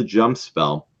and you use the jump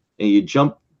spell and you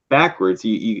jump backwards,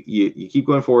 you keep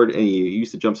going forward and you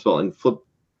use the jump spell and flip,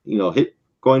 hit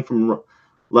going from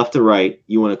left to right.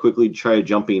 You want to quickly try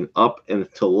jumping up and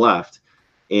to left,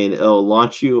 and it'll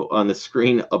launch you on the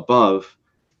screen above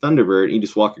Thunderbird. And you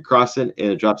just walk across it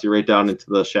and it drops you right down into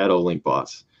the Shadowlink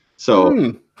boss.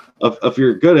 So if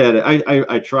you're good at it,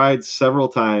 I tried several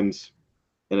times.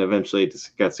 And eventually it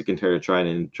just got sick and tired of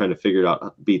trying to figure it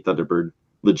out, beat Thunderbird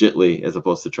legitly as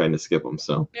opposed to trying to skip them.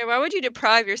 So yeah, why would you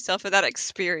deprive yourself of that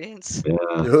experience?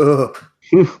 Yeah,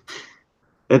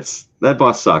 that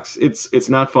boss sucks. It's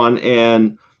not fun,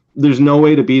 and there's no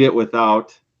way to beat it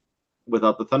without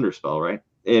the Thunder spell, right?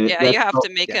 And yeah, you have to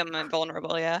make him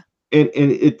invulnerable. Yeah, and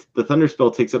the Thunder spell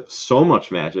takes up so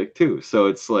much magic too. So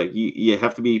it's like you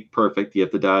have to be perfect. You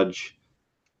have to dodge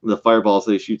the fireballs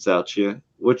that he shoots at you,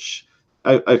 which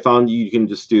I found you can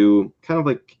just do kind of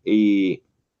like you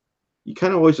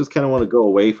kind of always just kind of want to go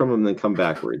away from him and then come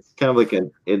backwards. Kind of like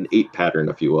an 8 pattern,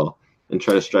 if you will, and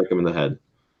try to strike him in the head.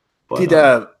 But,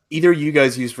 did either of you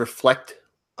guys use Reflect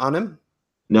on him?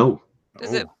 No.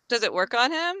 Does it work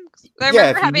on him? I Yeah,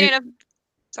 remember having enough.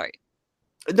 Sorry.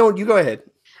 No, you go ahead.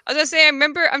 I was gonna say,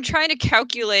 I'm trying to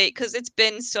calculate because it's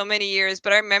been so many years,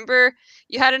 but I remember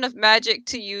you had enough magic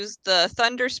to use the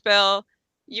Thunder spell.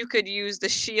 You could use the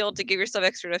shield to give yourself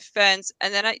extra defense,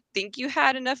 and then I think you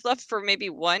had enough left for maybe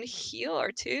 1 heal or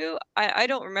 2. I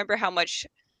don't remember how much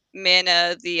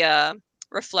mana the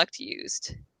Reflect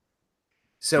used.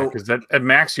 So because at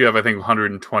max you have I think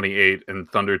 128,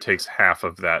 and Thunder takes half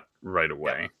of that right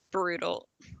away. Brutal.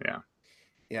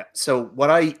 Yeah. So what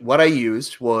I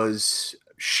used was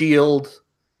shield,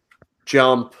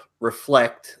 jump,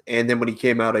 Reflect, and then when he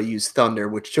came out, I used Thunder,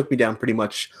 which took me down pretty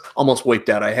much, almost wiped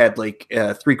out. I had like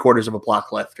 3/4 of a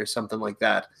block left or something like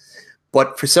that.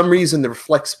 But for some reason, the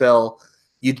Reflect spell,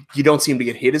 you don't seem to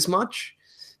get hit as much.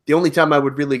 The only time I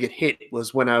would really get hit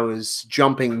was when I was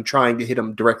jumping, trying to hit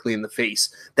him directly in the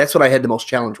face. That's what I had the most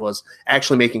challenge, was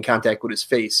actually making contact with his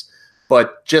face.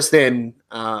 But just then,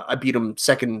 I beat him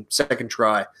second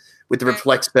try with the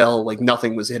Reflect spell. Like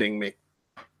nothing was hitting me.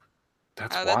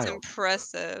 That's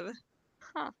impressive.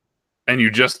 Huh. And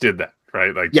you just did that,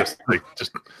 right? Like Yeah.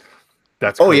 just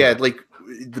that's Oh crazy. yeah, like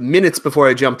the minutes before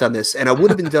I jumped on this, and I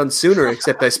would have been done sooner,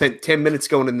 except I spent 10 minutes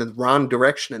going in the wrong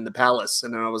direction in the palace,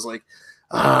 and then I was like,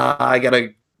 I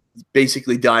gotta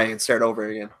basically die and start over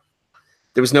again.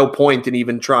 There was no point in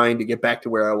even trying to get back to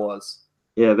where I was.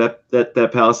 Yeah, that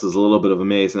palace is a little bit of a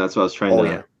maze, and that's what I was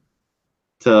trying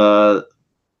to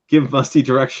give Musty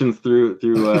directions through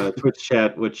Twitch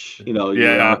chat, which you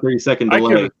have a 30-second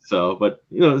delay. But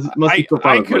Musty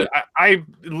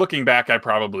looking back, I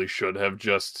probably should have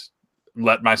just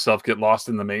let myself get lost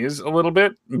in the maze a little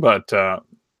bit, but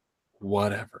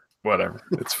whatever,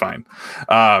 it's fine.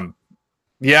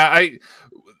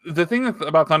 The thing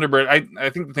about Thunderbird, I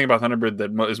think the thing about Thunderbird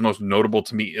that is most notable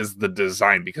to me is the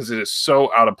design, because it is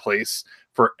so out of place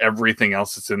for everything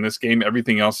else that's in this game.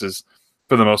 Everything else is,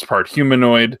 for the most part,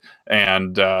 humanoid,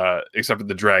 and except for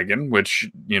the dragon, which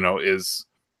is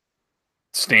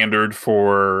standard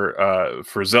for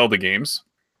Zelda games.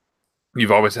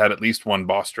 You've always had at least one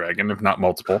boss dragon, if not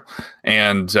multiple,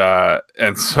 and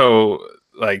so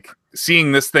like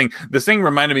seeing this thing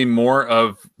reminded me more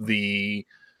of the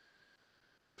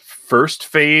first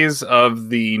phase of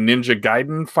the Ninja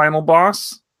Gaiden final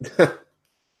boss. And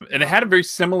it had a very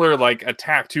similar like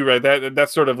attack too, right?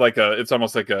 That's sort of like it's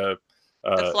almost like the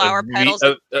flower petals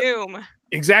of doom.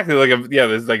 Exactly,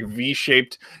 there's like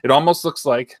V-shaped. It almost looks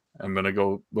like, I'm gonna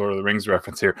go Lord of the Rings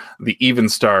reference here, the Even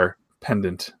Star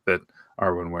pendant that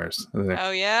Arwen wears.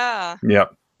 Oh yeah.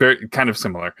 Yep, very kind of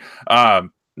similar.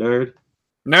 Nerd.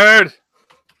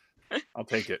 I'll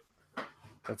take it.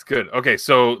 That's good. Okay,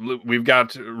 so we've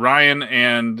got Ryan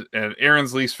and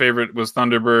Aaron's least favorite was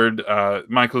Thunderbird.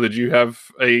 Michael, did you have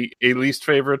a least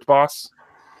favorite boss?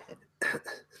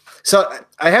 So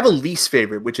I have a least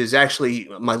favorite, which is actually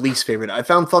my least favorite. I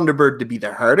found Thunderbird to be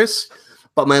the hardest,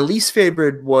 but my least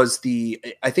favorite was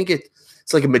I think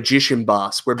it's like a magician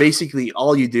boss where basically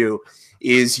all you do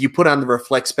is you put on the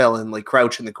reflect spell and like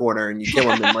crouch in the corner and you kill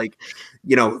him in like,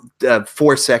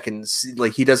 4 seconds.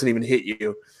 Like he doesn't even hit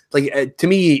you. Like to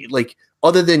me, like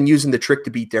other than using the trick to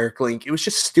beat Derek Link, it was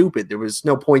just stupid. There was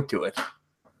no point to it.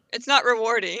 It's not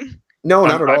rewarding. No,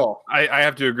 not at all. I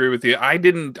have to agree with you. I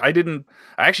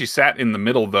actually sat in the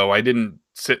middle though. I didn't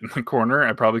sit in the corner.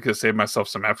 I probably could have saved myself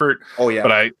some effort. Oh yeah.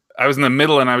 But I was in the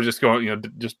middle and I was just going,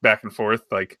 just back and forth,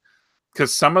 like,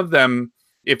 because some of them,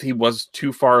 if he was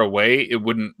too far away, it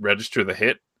wouldn't register the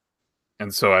hit.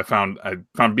 And so I found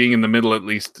being in the middle at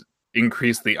least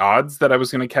increased the odds that I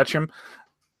was going to catch him.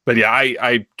 But yeah,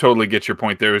 I totally get your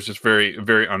point there. It was just very,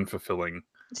 very unfulfilling.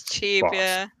 It's cheap, boss.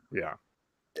 yeah. Yeah.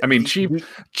 I mean, cheap,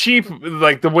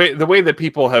 like the way that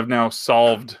people have now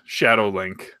solved Shadow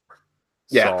Link.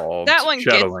 Yeah. That one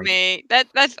gets me. That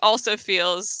also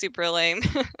feels super lame.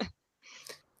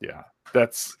 Yeah.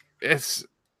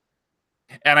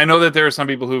 And I know that there are some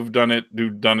people who've done it the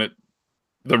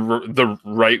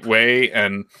right way,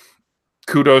 and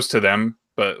kudos to them,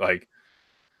 but like,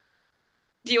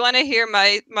 do you want to hear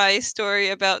my story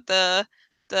about the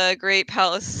Great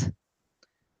Palace?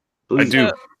 Please.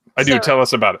 I do. Tell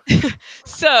us about it.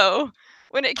 So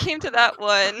when it came to that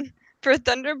one for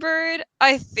Thunderbird,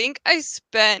 I think I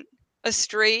spent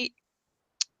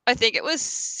I think it was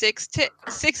 6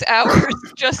 hours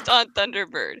just on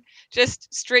Thunderbird,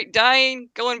 just straight dying,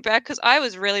 going back, because I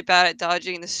was really bad at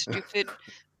dodging the stupid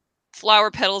flower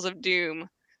petals of doom.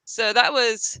 So that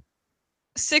was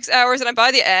 6 hours, and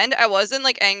by the end, I wasn't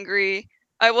like angry,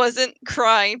 I wasn't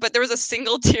crying, but there was a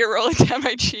single tear rolling down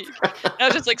my cheek. I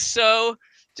was just like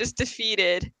just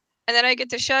defeated. And then I get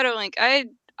to Shadow Link. I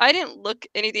didn't look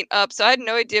anything up, so I had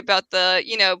no idea about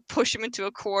the push him into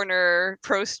a corner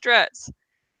pro strats.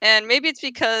 And maybe it's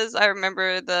because I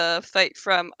remember the fight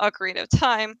from Ocarina of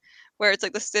Time, where it's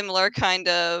like the similar kind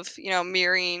of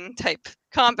mirroring type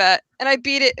combat, and I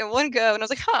beat it in one go, and I was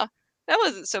like, huh, that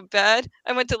wasn't so bad.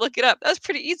 I went to look it up. That was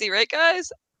pretty easy, right,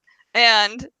 guys?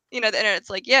 And the internet's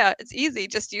like, yeah, it's easy,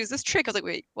 just use this trick. I was like,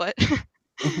 wait, what?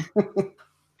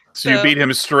 So you beat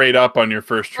him straight up on your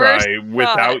first try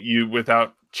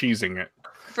without cheesing it.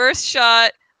 First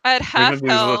shot, I had half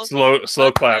health.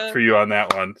 Slow clap for you on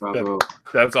that one.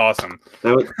 That's awesome.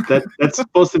 That's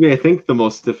supposed to be, I think, the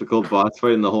most difficult boss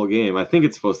fight in the whole game. I think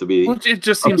it's supposed to be. Well, it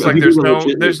just seems like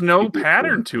there's no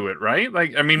pattern to it, right?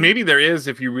 Like, I mean, maybe there is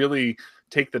if you really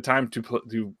take the time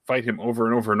to fight him over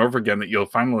and over and over again, that you'll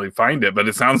finally find it. But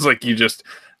it sounds like you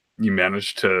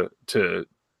managed to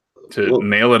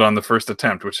nail it on the first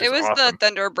attempt, which is awesome. It was the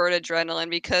Thunderbird adrenaline,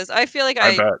 because I feel like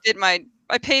I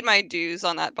paid my dues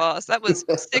on that boss. That was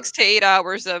 6 to 8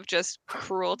 hours of just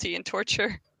cruelty and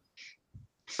torture.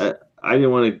 I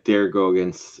didn't want to dare go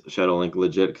against Shadow Link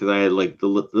legit, because I had like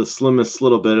the slimmest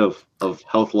little bit of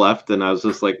health left, and I was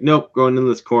just like, nope, going in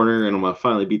this corner, and I'm gonna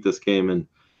finally beat this game, and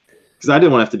because I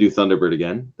didn't want to have to do Thunderbird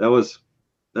again. That was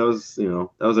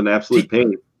an absolute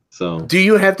pain. So do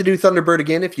you have to do Thunderbird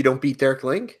again if you don't beat Derek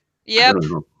Link? Yep.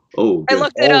 Oh, I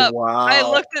looked it up. Wow. I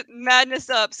looked at Madness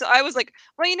up. So I was like,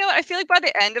 well, you know what? I feel like by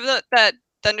the end of that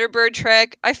Thunderbird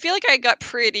track, I feel like I got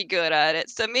pretty good at it.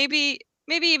 So maybe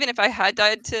even if I had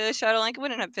died to Shadow Link, it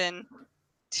wouldn't have been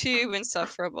too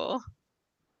insufferable.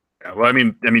 Yeah, well, I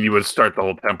mean, you would start the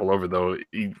whole temple over though,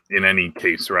 in any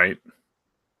case, right?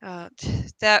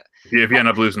 That if you end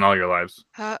up losing all your lives,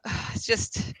 it's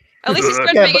just. At least it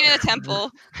starts being in a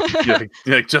temple.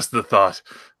 like just the thought.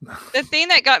 The thing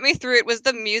that got me through it was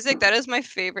the music. That is my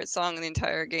favorite song in the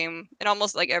entire game. In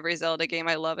almost like every Zelda game,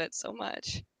 I love it so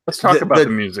much. Let's talk about the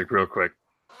music real quick.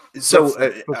 So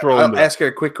I'll ask her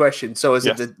a quick question. So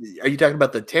are you talking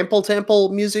about the temple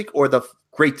music or the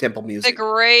Great Temple music? The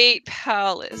Great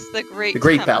Palace. The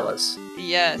Great Palace.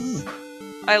 Yes.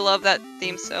 I love that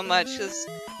theme so much.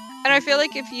 And I feel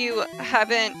like if you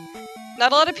haven't,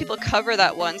 not a lot of people cover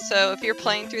that one. So if you're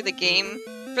playing through the game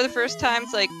for the first time,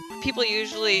 it's like people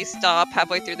usually stop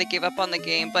halfway through, they give up on the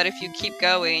game. But if you keep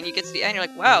going, you get to the end, you're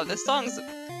like, wow, this song's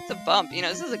a bump.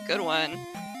 This is a good one.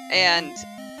 And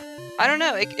I don't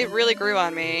know, it really grew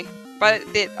on me. But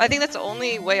I think that's the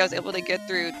only way I was able to get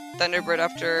through Thunderbird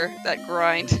after that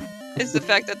grind, is the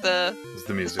fact that the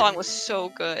song was so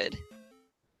good.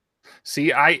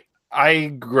 See, I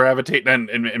gravitate, and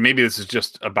maybe this is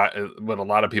just about what a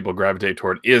lot of people gravitate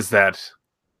toward, is that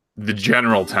the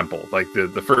general temple, like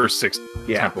the first 6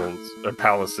 Yeah. temples or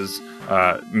palaces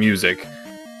music.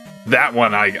 That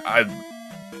one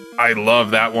I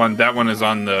love that one. That one is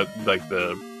on the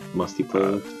Musty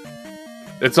playlist.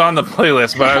 it's on the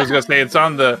playlist, but I was gonna say it's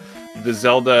on the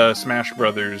Zelda Smash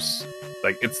Brothers.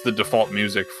 Like it's the default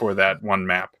music for that one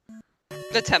map.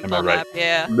 The temple Am I right? map,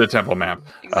 yeah. The temple map.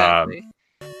 Exactly.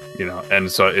 You know, and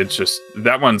so it's just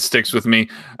that one sticks with me.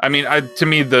 I mean, to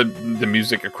me the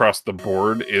music across the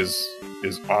board is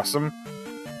awesome.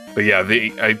 But yeah,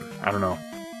 I don't know.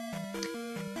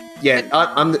 Yeah,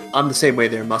 I'm the same way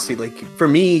there, Musty. Like for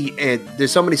me, and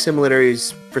there's so many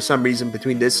similarities for some reason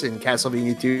between this and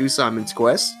Castlevania 2: Simon's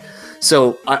Quest.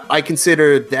 So I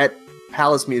consider that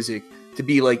palace music to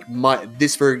be like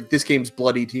this game's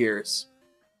bloody tears.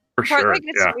 For Part sure. that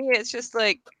gets me, it's just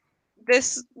like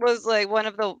this was like one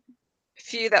of the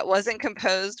few that wasn't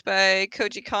composed by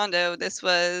Koji Kondo. This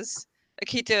was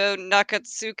Akito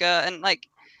Nakatsuka, and like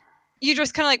you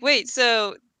just kind of like, wait,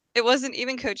 so it wasn't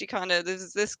even Koji Kondo.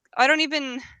 This I don't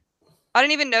even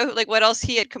know like what else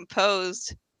he had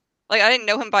composed. Like I didn't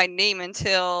know him by name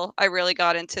until I really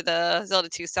got into the Zelda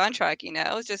 2 soundtrack, you know.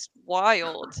 It was just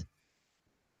wild.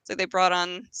 So they brought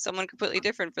on someone completely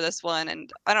different for this one,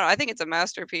 and I don't know, I think it's a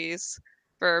masterpiece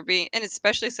for being, and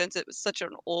especially since it was such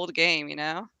an old game, you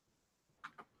know.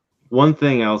 One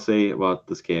thing I'll say about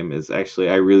this game is actually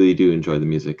I really do enjoy the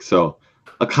music. So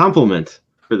a compliment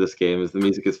for this game is the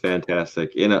music is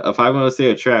fantastic. And if I want to say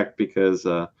a track, because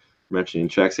mentioning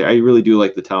tracks here, I really do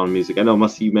like the town music. I know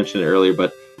Musty, you mentioned it earlier,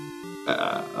 but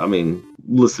I mean,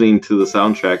 listening to the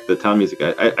soundtrack, the town music,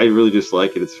 I really just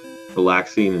like it. It's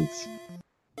relaxing.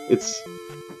 It's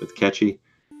catchy.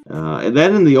 And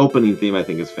then in the opening theme, I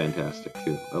think is fantastic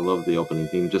too. I love the opening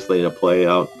theme, just letting it play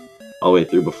out all the way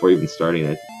through before even starting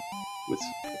it.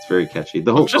 It's very catchy.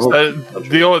 The whole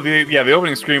the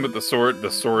opening screen with the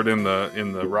sword in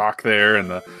the rock there, and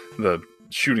the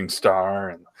shooting star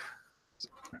and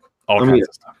all kinds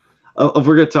of stuff. If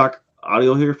we're gonna talk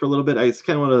audio here for a little bit, I just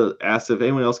kind of want to ask if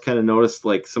anyone else kind of noticed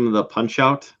like some of the Punch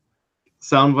Out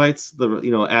sound bites,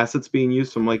 assets being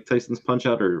used from Mike Tyson's Punch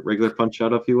Out or regular Punch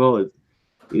Out, if you will.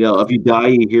 If you die,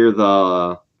 you hear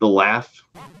the laugh.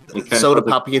 Soda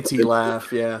Poppy and Tea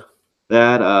laugh, yeah.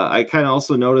 That I kind of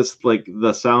also noticed like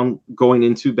the sound going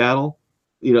into battle.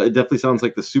 It definitely sounds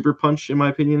like the Super Punch in my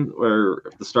opinion,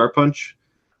 or the Star Punch.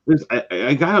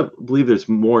 I gotta believe there's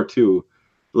more too.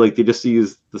 Like they just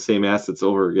use the same assets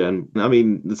over again. I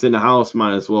mean, it's in the house,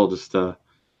 might as well just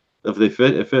if they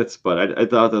fit, it fits. But I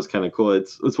thought that was kind of cool.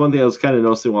 It's one thing I was kind of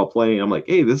noticing while playing. I'm like,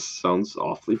 hey, this sounds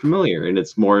awfully familiar, and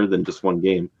it's more than just one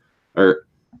game, or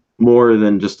more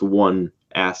than just one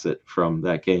asset from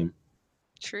that game.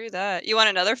 True that. You want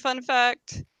another fun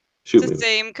fact? Shoot it's the me.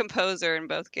 same composer in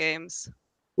both games.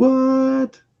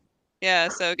 What? Yeah,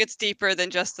 so it gets deeper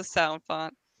than just the sound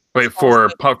font. Wait, for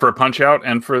Punch Out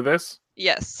and for this?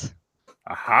 Yes.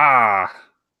 Aha!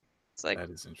 It's like, that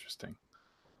is interesting.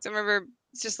 So remember,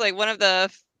 it's just like one of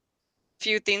the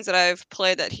few things that I've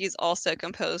played that he's also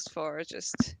composed for. It's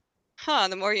just,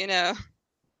 the more you know.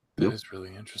 That is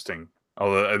really interesting.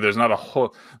 Although there's not a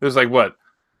whole... There's like, what,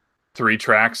 3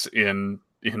 tracks in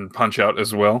Punch Out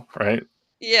as well, right?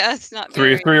 Yeah, it's not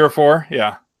three or 4.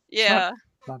 Yeah. Yeah.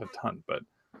 Not a ton, but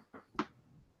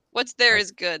what's there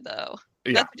is good though.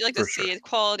 Yeah, that's what you like to see, sure.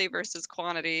 quality versus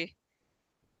quantity.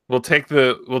 We'll take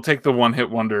the one hit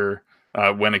wonder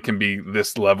when it can be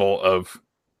this level of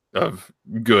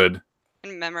good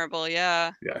and memorable.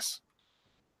 Yeah. Yes.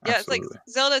 Yeah, Absolutely. it's like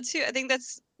Zelda 2. I think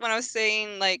that's when I was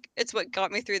saying like it's what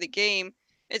got me through the game.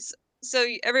 It's so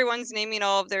everyone's naming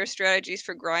all of their strategies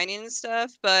for grinding and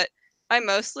stuff, but I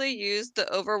mostly use the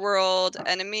overworld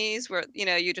enemies where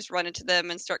you just run into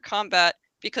them and start combat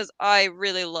because I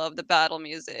really love the battle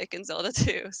music in Zelda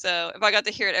 2. So if I got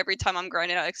to hear it every time I'm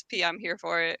grinding out XP, I'm here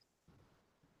for it.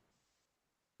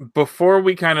 Before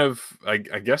we kind of, I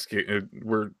guess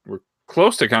we're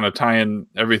close to kind of tying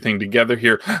everything together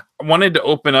here. I wanted to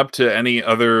open up to any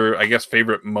other, I guess,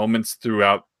 favorite moments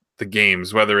throughout the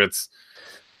games, whether it's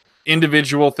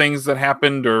individual things that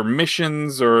happened or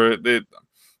missions, or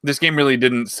this game really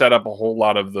didn't set up a whole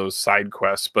lot of those side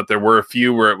quests, but there were a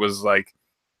few where it was like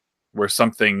where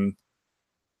something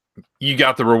you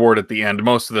got the reward at the end.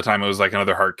 Most of the time it was like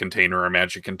another heart container or a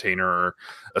magic container or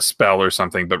a spell or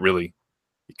something, but really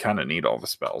you kind of need all the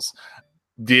spells.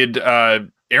 Did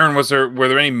Aaron, were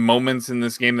there any moments in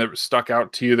this game that stuck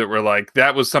out to you that were like,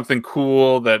 that was something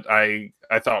cool that I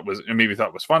thought was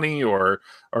funny or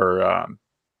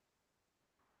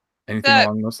anything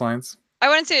along those lines? I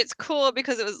wouldn't say it's cool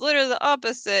because it was literally the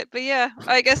opposite. But yeah,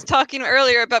 I guess talking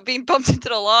earlier about being bumped into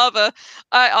the lava,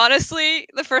 I honestly,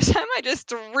 the first time I just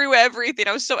threw everything.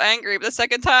 I was so angry. But the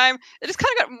second time, it just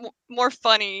kind of got more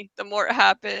funny the more it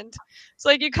happened. It's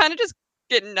like you kind of just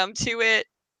get numb to it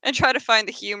and try to find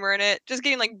the humor in it. Just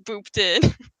getting like booped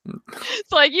in.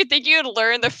 It's like you think you'd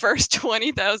learn the first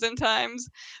 20,000 times.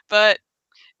 But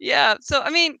yeah, so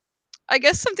I mean, I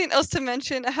guess something else to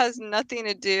mention has nothing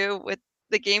to do with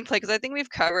the gameplay because I think we've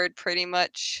covered pretty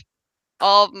much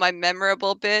all of my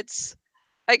memorable bits.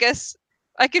 I guess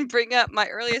I can bring up my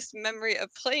earliest memory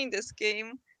of playing this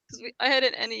game because I had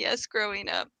an NES growing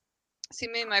up. See,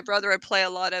 me and my brother would play a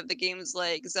lot of the games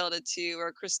like Zelda 2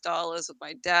 or Crystalis with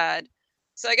my dad.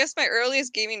 So I guess my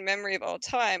earliest gaming memory of all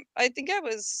time, I think I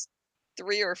was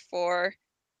 3 or 4,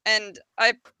 and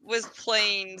I was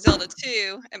playing Zelda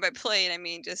 2, and by playing I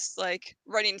mean just like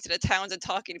running into the towns and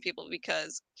talking to people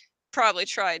because probably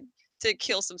tried to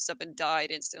kill some stuff and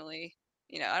died instantly.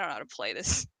 I don't know how to play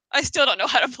this. I still don't know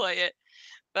how to play it,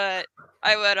 but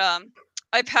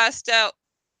I passed out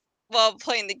while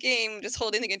playing the game, just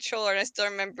holding the controller, and I still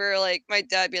remember like my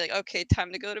dad being like, "Okay,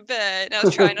 time to go to bed." And I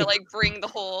was trying to like bring the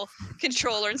whole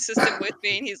controller and system with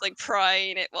me, and he's like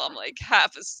prying it while I'm like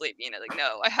half asleep. Like,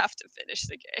 no, I have to finish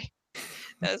the game.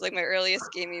 That was like my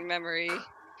earliest gaming memory.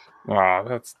 Wow,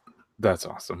 that's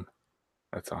awesome.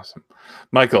 That's awesome.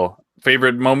 Michael,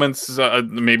 favorite moments,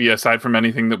 maybe aside from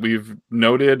anything that we've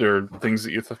noted or things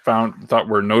that you thought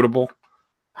were notable?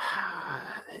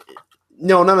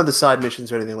 No, none of the side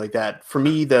missions or anything like that. For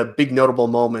me, the big notable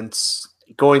moments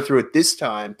going through it this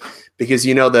time, because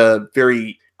the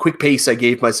very quick pace I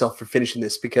gave myself for finishing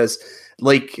this, because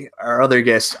like our other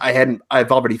guests,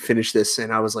 I've already finished this,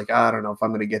 and I was like, I don't know if I'm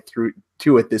going to get through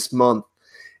to it this month.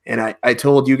 And I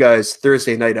told you guys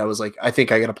Thursday night, I was like, I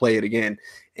think I got to play it again.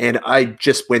 And I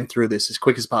just went through this as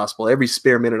quick as possible. Every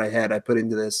spare minute I had, I put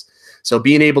into this. So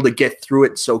being able to get through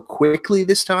it so quickly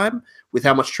this time, with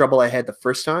how much trouble I had the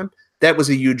first time, that was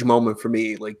a huge moment for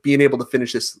me. Like being able to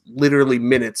finish this literally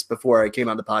minutes before I came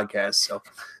on the podcast. So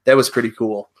that was pretty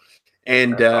cool.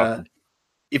 And Awesome.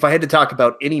 If I had to talk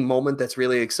about any moment that's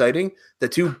really exciting, the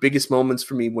two biggest moments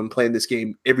for me when playing this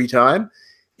game every time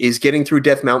is getting through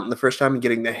Death Mountain the first time and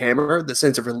getting the hammer, the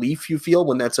sense of relief you feel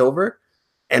when that's over.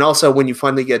 And also when you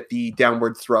finally get the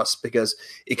downward thrust, because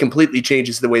it completely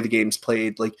changes the way the game's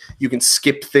played. Like you can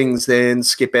skip things then,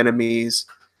 skip enemies.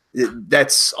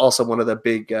 That's also one of the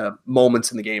big moments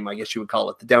in the game, I guess you would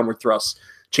call it. The downward thrust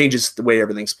changes the way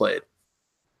everything's played.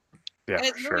 Yeah, And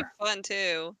it's sure. really fun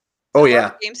too. Oh, A lot yeah.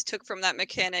 of games took from that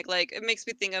mechanic. Like it makes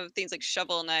me think of things like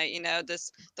Shovel Knight.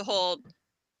 The whole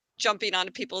jumping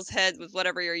onto people's heads with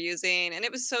whatever you're using, and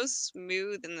it was so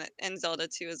smooth in Zelda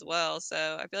 2 as well.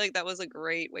 So I feel like that was a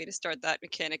great way to start that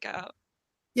mechanic out.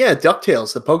 Yeah,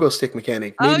 DuckTales, the pogo stick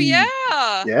mechanic. Oh Maybe,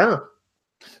 yeah. Yeah.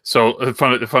 So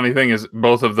the funny thing is,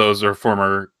 both of those are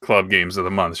former club games of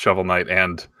the month, Shovel Knight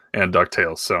and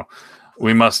DuckTales. So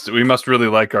we must really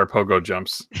like our pogo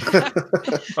jumps.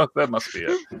 Oh, that must be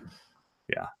it.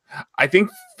 Yeah, I think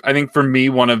for me,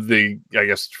 one of the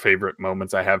favorite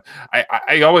moments I have,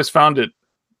 I always found it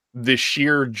the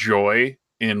sheer joy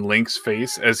in Link's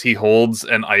face as he holds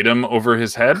an item over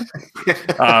his head.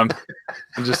 And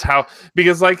just how,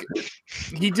 because like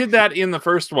he did that in the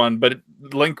first one, but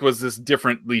Link was this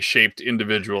differently shaped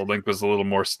individual. Link was a little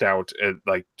more stout, and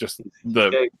like just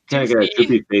the kind of got a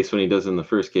trippy face when he does in the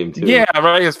first game too. Yeah,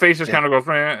 right. His face just kind of goes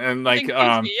and like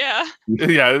yeah.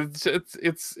 Yeah,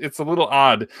 it's a little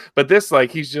odd. But this, like,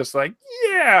 he's just like,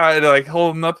 yeah, and, like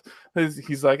holding up.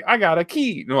 He's like, I got a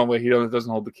key. No, wait, he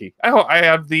doesn't hold the key. I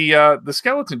have the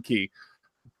skeleton key.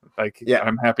 Like, yeah,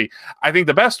 I'm happy. I think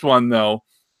the best one though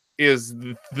is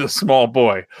the small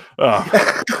boy.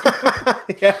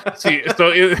 Yeah. See,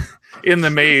 so in the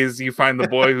maze, you find the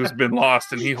boy who's been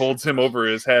lost, and he holds him over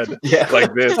his head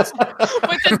like this. With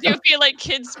a doofy like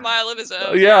kid smile of his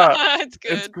own. Yeah, it's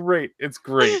good. It's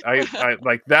great. I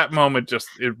like that moment. Just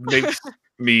it makes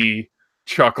me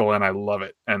chuckle, and I love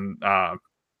it. And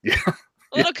yeah,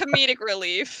 a little comedic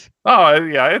relief. Oh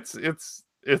yeah,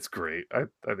 it's great. I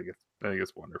think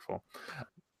it's wonderful.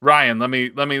 Ryan, let me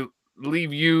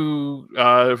leave you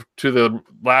to the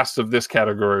last of this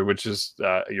category, which is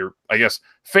your, I guess,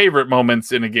 favorite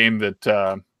moments in a game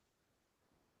that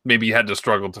maybe you had to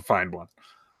struggle to find one.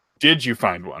 Did you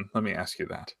find one? Let me ask you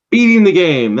that. Beating the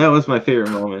game. That was my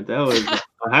favorite moment. That was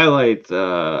a highlight.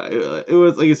 It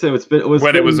was, like you said, it was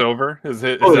when it was over. Is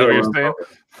that what you're saying?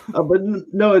 But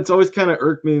no, it's always kind of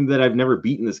irked me that I've never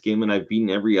beaten this game, and I've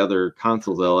beaten every other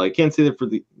console Zelda. I can't say that for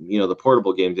the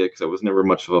portable games yet, because I was never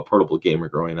much of a portable gamer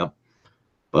growing up.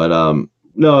 But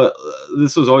no,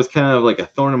 this was always kind of like a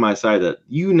thorn in my side that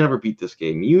you never beat this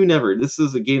game. This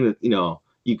is a game that,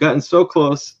 you've gotten so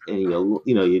close and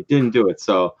you didn't do it.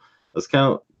 So it's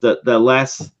kind of that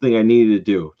last thing I needed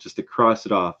to do just to cross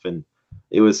it off. And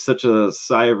it was such a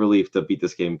sigh of relief to beat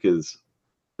this game because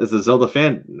as a Zelda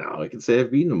fan, now I can say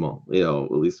I've beaten them all,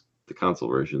 at least the console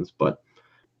versions. But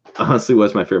honestly,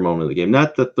 was my favorite moment of the game.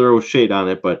 Not to throw shade on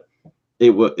it, but it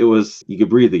was you could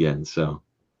breathe again. So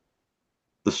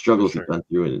the struggles you've gone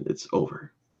through, and it's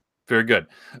over. Very good.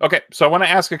 Okay, so I want to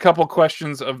ask a couple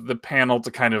questions of the panel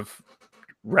to kind of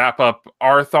wrap up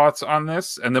our thoughts on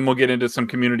this, and then we'll get into some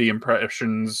community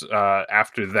impressions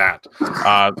after that.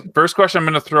 First question I'm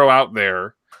going to throw out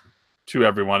there to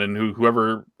everyone, and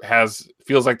whoever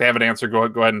feels like they have an answer, go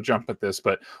ahead and jump at this.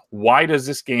 But why does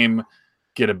this game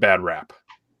get a bad rap?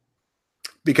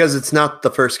 Because it's not the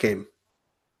first game.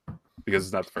 Because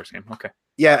it's not the first game. Okay.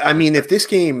 Yeah, I mean, if this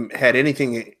game had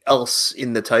anything else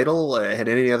in the title, had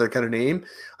any other kind of name,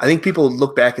 I think people would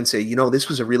look back and say, this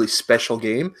was a really special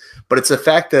game. But it's the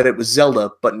fact that it was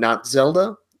Zelda, but not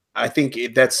Zelda. I think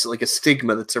that's like a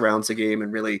stigma that surrounds the game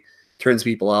and really turns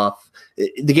people off.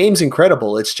 The game's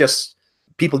incredible. It's just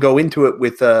people go into it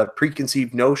with a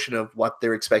preconceived notion of what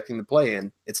they're expecting to play,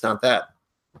 and it's not that.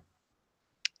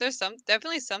 There's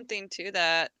definitely something to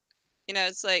that.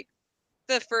 It's like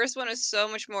the first one is so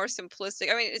much more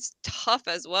simplistic. I mean, it's tough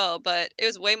as well, but it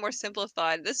was way more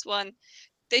simplified. This one,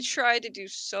 they tried to do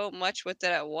so much with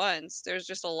it at once. There's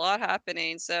just a lot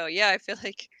happening. So yeah, I feel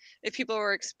like if people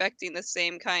were expecting the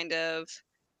same kind of,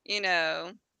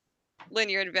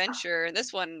 linear adventure, and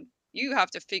this one, you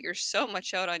have to figure so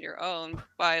much out on your own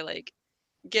by like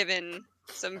given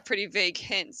some pretty vague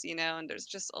hints, and there's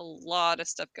just a lot of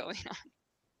stuff going on.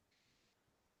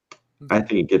 I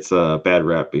think it gets a bad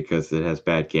rap because it has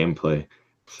bad gameplay.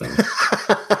 So.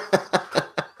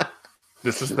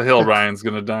 This is the hill Ryan's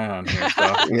going to die on here.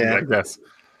 So, yeah, I guess.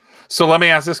 So let me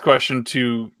ask this question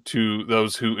to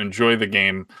those who enjoy the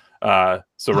game.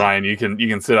 So Ryan, you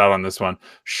can sit out on this one.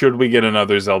 Should we get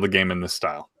another Zelda game in this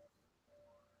style?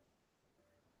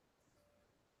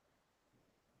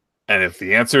 And if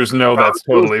the answer is no, that's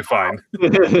totally fine.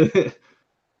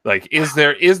 Like, is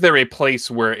there a place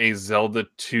where a Zelda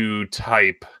 2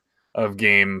 type of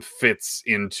game fits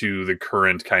into the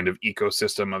current kind of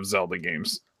ecosystem of Zelda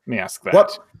games? Let me ask that.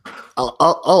 What?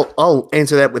 I'll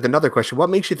answer that with another question.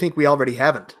 What makes you think we already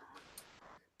haven't?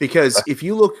 Because if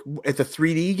you look at the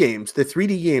 3D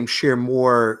games share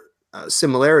more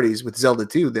similarities with Zelda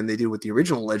 2 than they do with the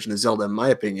original Legend of Zelda, in my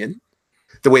opinion.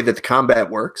 The way that the combat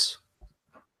works.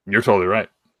 You're totally right.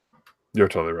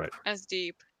 That's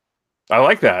deep. I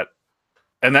like that.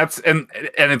 And that's and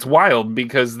it's wild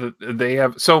because they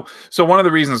have so one of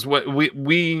the reasons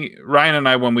we Ryan and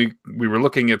I, when we were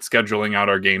looking at scheduling out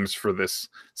our games for this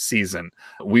season,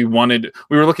 we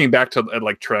were looking back to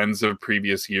like trends of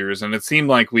previous years, and it seemed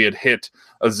like we had hit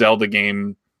a Zelda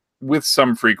game with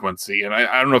some frequency. And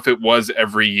I don't know if it was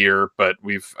every year, but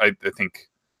I think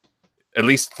at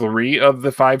least 3 of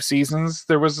the 5 seasons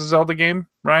there was a Zelda game.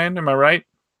 Ryan, am I right?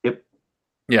 Yep.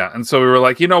 Yeah, and so we were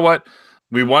like, you know what?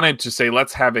 We wanted to say,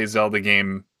 let's have a Zelda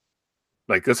game,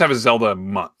 like let's have a Zelda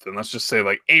month, and let's just say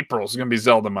like April is going to be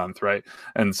Zelda month, right?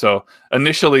 And so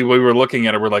initially we were looking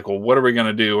at it, we're like, well, what are we going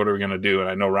to do? And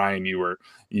I know, Ryan,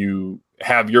 you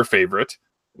have your favorite,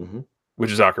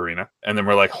 which is Ocarina, and then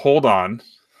we're like, hold on,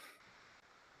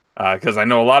 because I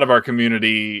know a lot of our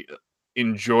community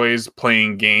enjoys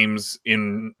playing games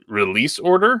in release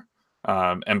order.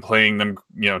 And playing them,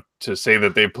 to say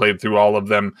that they've played through all of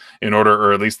them in order,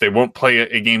 or at least they won't play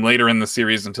a game later in the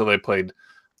series until they played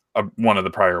one of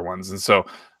the prior ones. And so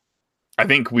I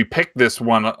think we picked this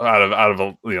one out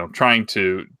of trying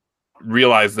to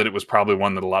realize that it was probably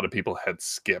one that a lot of people had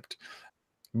skipped.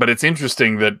 But it's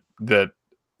interesting that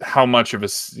how much of a,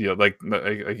 like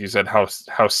you said, how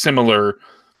similar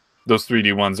those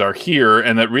 3D ones are here,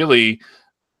 and that really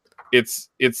it's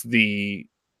the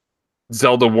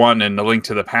Zelda 1 and the Link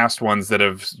to the Past ones that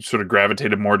have sort of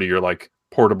gravitated more to your like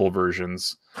portable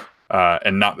versions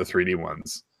and not the 3D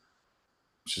ones,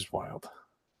 which is wild.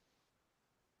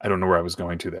 I don't know where I was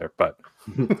going to there, but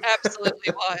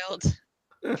absolutely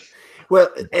wild. Well,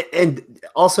 and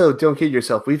also don't kid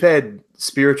yourself. We've had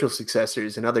spiritual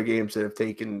successors in other games that have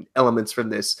taken elements from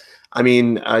this. I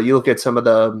mean, you look at some of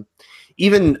the,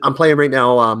 even I'm playing right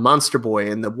now Monster Boy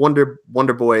and the Wonder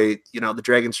Boy, the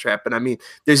Dragon's Trap. And I mean,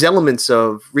 there's elements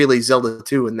of really Zelda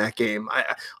 2 in that game.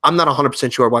 I'm not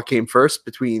 100% sure what came first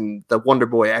between the Wonder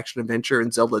Boy action adventure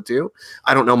and Zelda 2.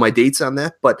 I don't know my dates on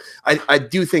that, but I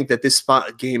do think that this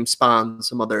game spawned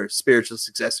some other spiritual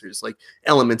successors. Like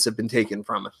elements have been taken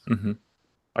from it. Mm-hmm.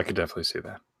 I could definitely see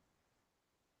that.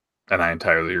 And I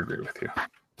entirely agree with you.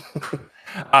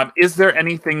 Is there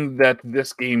anything that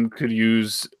this game could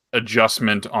use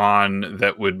adjustment on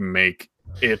that would make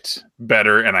it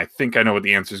better? And I think I know what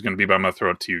the answer is going to be, but I'm going to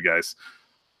throw it to you guys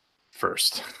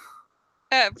first.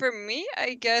 For me,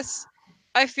 I guess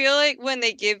I feel like when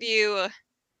they give you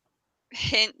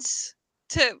hints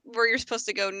to where you're supposed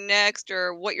to go next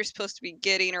or what you're supposed to be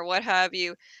getting or what have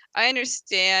you, I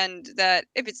understand that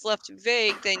if it's left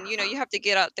vague, then you have to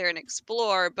get out there and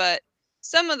explore. But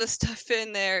some of the stuff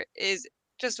in there is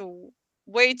just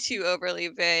way too overly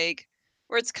vague,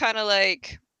 where it's kind of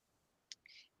like,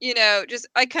 just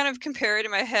I kind of compare it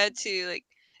in my head to like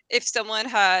if someone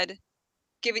had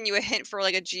given you a hint for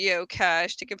like a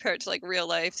geocache to compare it to like real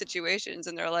life situations,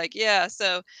 and they're like, yeah,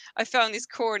 so I found these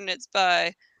coordinates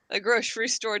by a grocery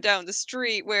store down the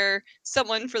street where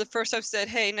someone for the first time said,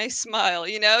 hey, nice smile,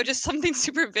 just something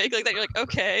super vague like that. You're like,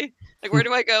 okay, like where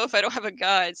do I go if I don't have a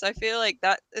guide? So I feel like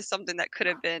that is something that could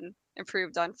have been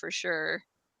improved on for sure.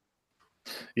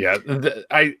 Yeah,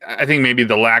 I think maybe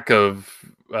the lack of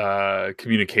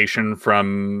communication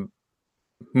from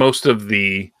most of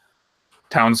the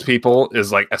townspeople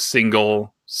is like a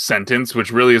single sentence,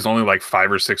 which really is only like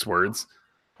 5 or 6 words,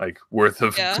 like worth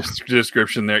of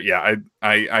description there. Yeah,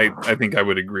 I think I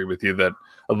would agree with you that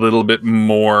a little bit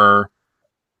more,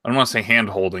 I don't want to say hand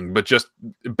holding, but just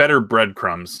better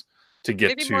breadcrumbs to get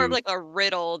maybe to. More of like a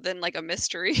riddle than like a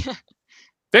mystery.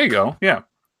 There you go. Yeah,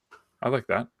 I like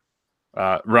that.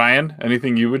 Ryan,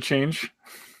 anything you would change?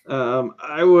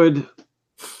 I would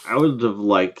have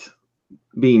liked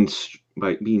being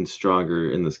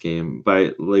stronger in this game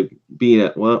by like being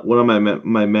at one of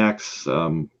my max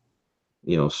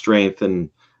strength and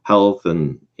health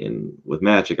and with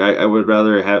magic. I would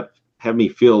rather have me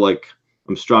feel like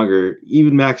I'm stronger.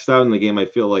 Even maxed out in the game, I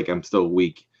feel like I'm still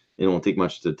weak. It won't take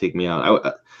much to take me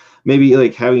out. Maybe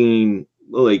like having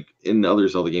like in other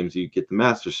Zelda games, you get the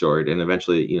Master Sword, and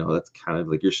eventually, that's kind of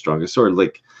like your strongest sword.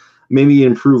 Like maybe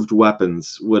improved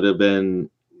weapons would have been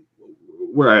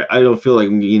where I don't feel like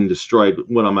I'm getting destroyed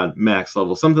when I'm at max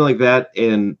level. Something like that,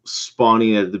 and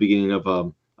spawning at the beginning of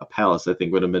a palace, I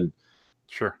think would have been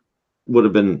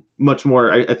much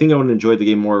more. I think I would enjoy the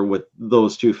game more with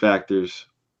those two factors.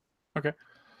 Okay.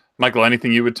 Michael,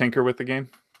 anything you would tinker with the game?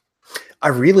 I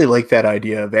really like that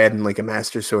idea of adding like a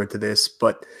Master Sword to this,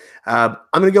 but I'm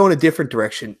going to go in a different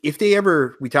direction.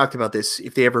 We talked about this,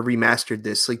 if they ever remastered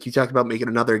this, like you talked about making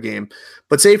another game,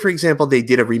 but say, for example, they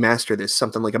did a remaster this,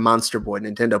 something like a Monster Boy,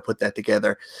 Nintendo put that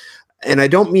together. And I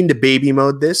don't mean to baby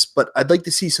mode this, but I'd like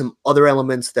to see some other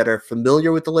elements that are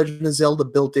familiar with The Legend of Zelda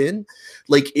built in.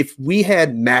 Like if we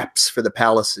had maps for the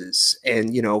palaces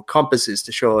and, compasses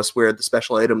to show us where the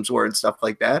special items were and stuff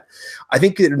like that, I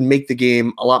think it would make the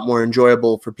game a lot more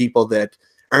enjoyable for people that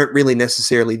aren't really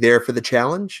necessarily there for the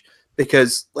challenge.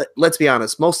 Because let's be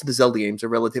honest, most of the Zelda games are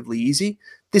relatively easy.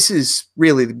 This is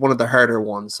really one of the harder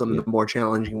ones, some of the more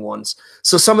challenging ones.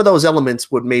 So some of those elements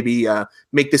would maybe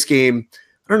make this game,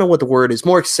 I don't know what the word is,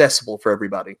 more accessible for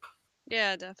everybody.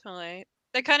 Yeah, definitely.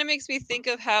 That kind of makes me think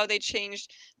of how they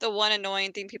changed the one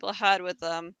annoying thing people had with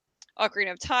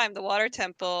Ocarina of Time, the Water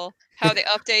Temple, how they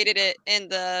updated it in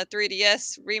the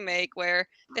 3DS remake, where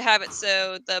they have it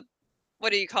so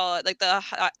what do you call it? Like the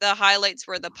highlights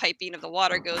where the piping of the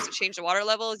water goes to change the water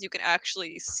levels. You can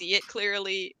actually see it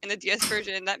clearly in the DS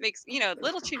version. That makes,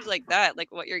 little changes like that,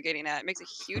 like what you're getting at, it makes a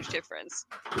huge difference.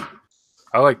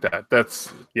 I like that.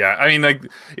 I mean, like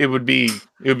it would be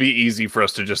easy for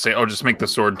us to just say, oh, just make the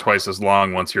sword twice as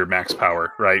long once you're max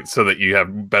power, right? So that you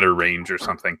have better range or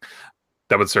something.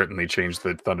 That would certainly change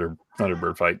the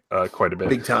Thunderbird fight quite a bit.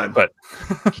 Big time. But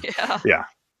yeah.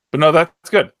 But no, that's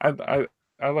good. I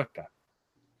like that.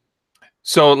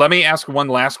 So let me ask one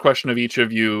last question of each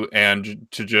of you, and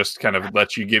to just kind of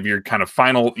let you give your kind of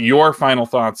your final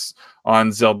thoughts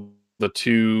on Zelda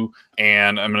 2,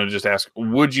 and I'm going to just ask,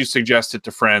 would you suggest it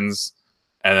to friends?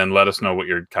 And then let us know what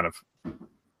your kind of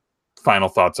final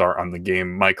thoughts are on the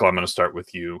game. Michael, I'm going to start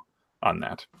with you on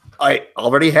that. I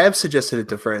already have suggested it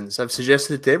to friends. I've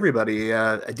suggested it to everybody.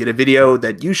 I did a video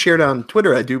that you shared on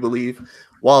Twitter, I do believe, a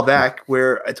while back,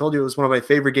 where I told you it was one of my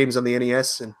favorite games on the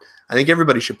NES, and I think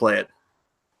everybody should play it.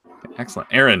 Excellent.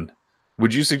 Aaron,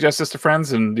 would you suggest this to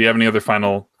friends? And do you have any other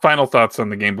final thoughts on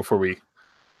the game before we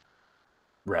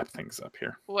wrap things up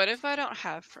here? What if I don't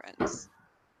have friends?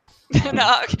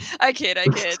 No, I kid.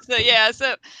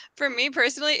 So for me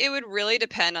personally, it would really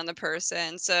depend on the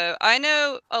person. So I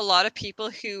know a lot of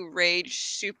people who rage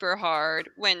super hard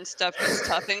when stuff gets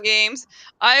tough in games.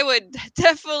 I would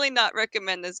definitely not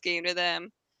recommend this game to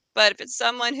them. But if it's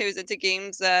someone who's into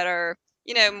games that are,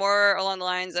 more along the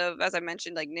lines of, as I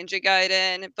mentioned, like Ninja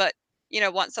Gaiden, but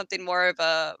want something more of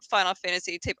a Final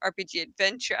Fantasy type RPG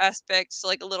adventure aspect, so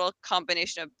like a little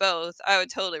combination of both, I would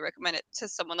totally recommend it to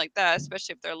someone like that,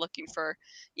 especially if they're looking for,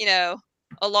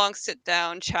 a long sit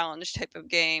down challenge type of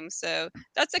game. So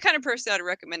that's the kind of person I'd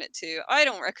recommend it to. I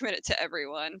don't recommend it to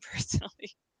everyone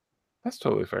personally. That's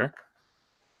totally fair.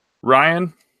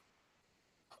 Ryan?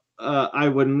 I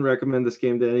wouldn't recommend this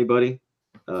game to anybody.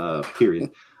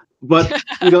 Period. But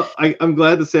I'm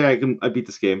glad to say I beat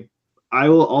this game. I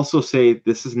will also say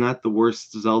this is not the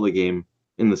worst Zelda game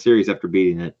in the series after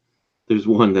beating it. There's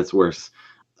one that's worse.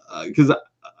 Because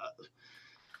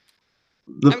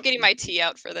I'm getting my tea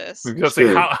out for this. I was gonna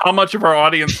say, how much of our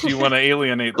audience do you want to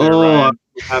alienate there, Ryan? Ryan?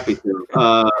 I'm happy to.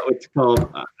 It's called,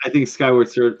 I think Skyward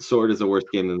Sword is a worse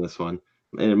game than this one.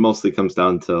 And it mostly comes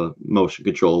down to motion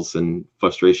controls and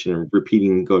frustration and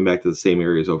repeating, going back to the same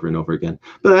areas over and over again.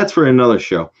 But that's for another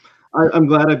show. I'm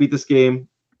glad I beat this game.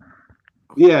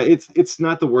 Yeah, it's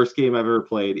not the worst game I've ever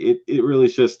played. It really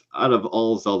is just, out of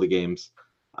all Zelda games,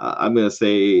 I'm gonna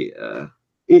say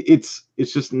it's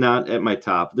just not at my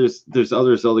top. There's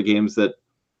other Zelda games that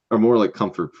are more like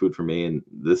comfort food for me, and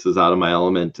this is out of my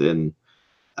element. And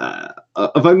if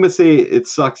I'm gonna say it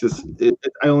sucks,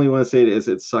 I only want to say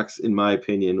it sucks in my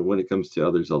opinion when it comes to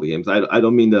other Zelda games. I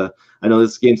don't mean to. I know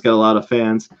this game's got a lot of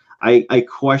fans. I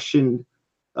questioned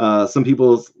some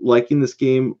people liking this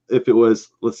game if it was,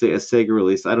 let's say, a Sega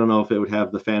release. I don't know if it would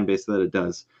have the fan base that it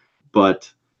does,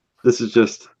 but this is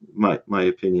just my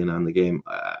opinion on the game.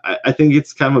 I think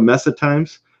it's kind of a mess at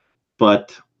times,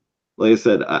 but like I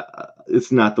said,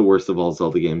 it's not the worst of all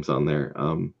Zelda games on there.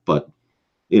 But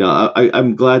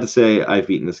I'm glad to say I've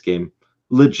beaten this game.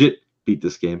 Legit beat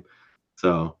this game.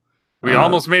 So we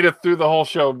almost made it through the whole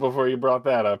show before you brought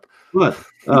that up. But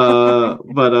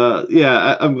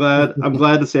yeah, I'm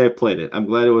glad to say I played it. I'm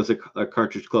glad it was a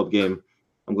Cartridge Club game.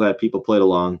 I'm glad people played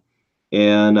along,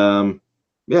 and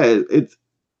yeah,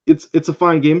 it's a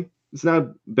fine game. It's not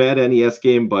a bad NES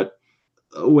game, but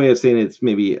a way of saying it's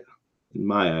maybe, in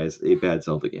my eyes, a bad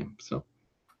Zelda game. So,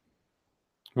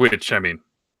 which, I mean,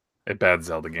 a bad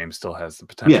Zelda game still has the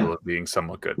potential of being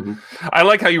somewhat good. Mm-hmm. I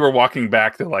like how you were walking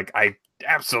back to like, I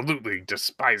absolutely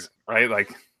despise it, right?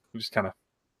 Like, just kind of.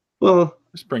 Well,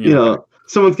 just bring it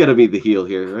someone's got to be the heel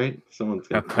here, right? Someone's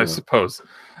got. I suppose.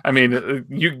 I mean,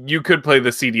 you could play the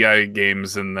CDI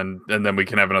games, and then we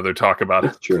can have another talk about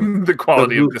the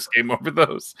quality of this game over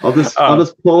those. I'll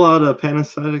just pull out a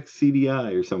Panasonic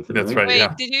CDI or something. That's right.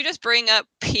 Wait, did you just bring up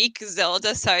peak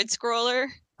Zelda side scroller?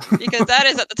 Because that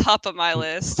is at the top of my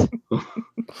list.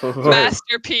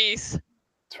 Masterpiece.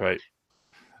 That's right.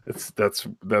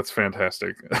 That's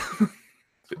fantastic.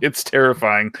 It's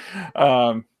terrifying.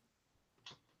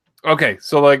 Okay,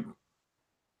 so like,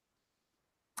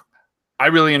 I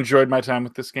really enjoyed my time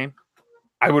with this game.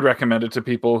 I would recommend it to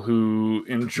people who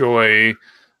enjoy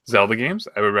Zelda games.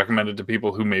 I would recommend it to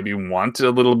people who maybe want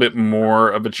a little bit more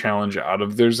of a challenge out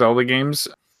of their Zelda games.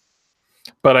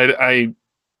 But I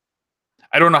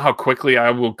don't know how quickly I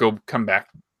will come back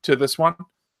to this one.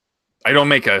 I don't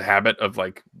make a habit of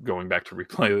like going back to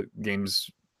replay games.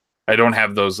 I don't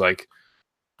have those like,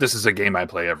 this is a game I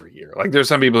play every year. Like there's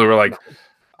some people who are like,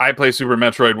 I play Super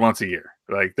Metroid once a year.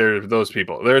 Like there's those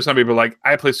people. There are some people like,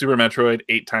 I play Super Metroid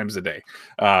 8 times a day.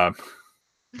 And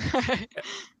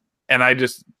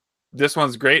this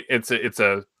one's great.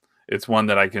 It's one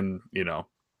that I can,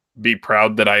 be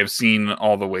proud that I have seen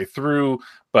all the way through,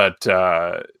 but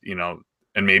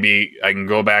and maybe I can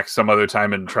go back some other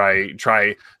time and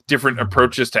try different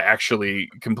approaches to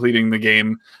actually completing the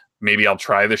game. Maybe I'll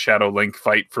try the Shadow Link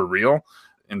fight for real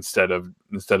instead of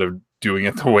doing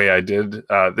it the way I did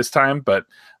this time. But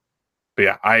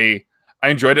yeah, I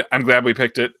enjoyed it. I'm glad we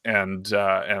picked it, and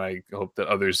I hope that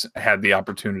others had the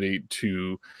opportunity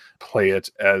to play it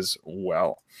as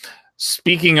well.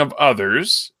 Speaking of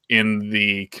others in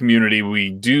the community, we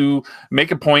do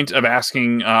make a point of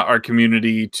asking our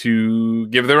community to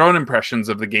give their own impressions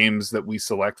of the games that we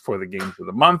select for the Games of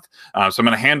the Month. So I'm going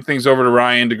to hand things over to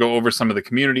Ryan to go over some of the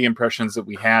community impressions that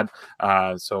we had.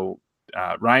 So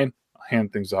Ryan, I'll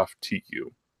hand things off to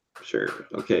you. Sure.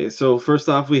 Okay, so first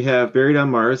off, we have Buried on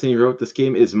Mars, and he wrote, this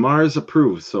game is Mars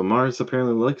approved. So Mars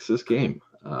apparently likes this game.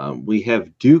 We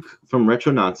have Duke from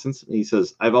Retro Nonsense, and he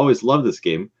says, I've always loved this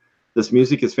game. This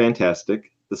music is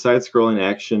fantastic. The side-scrolling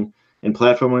action and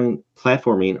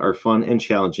platforming are fun and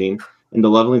challenging, and the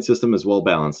leveling system is well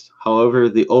balanced. However,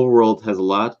 the overworld has a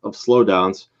lot of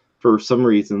slowdowns for some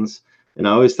reasons, and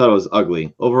I always thought it was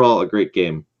ugly. Overall, a great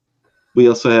game. We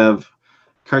also have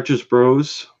Cartridge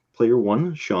Bros Player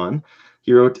 1, Sean.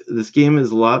 He wrote, this game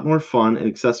is a lot more fun and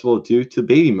accessible due to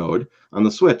baby mode on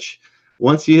the Switch.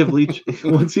 Once you have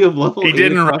level, He 8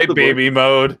 didn't across write the board- baby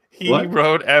mode. He What?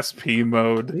 wrote SP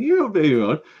mode. He wrote baby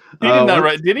mode. He did not once-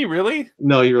 write. Did he really?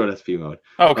 No, he wrote SP mode.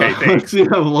 Okay, thanks. Once you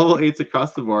have level 8s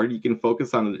across the board, you can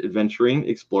focus on adventuring,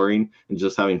 exploring, and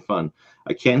just having fun.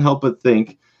 I can't help but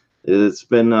think it's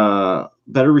been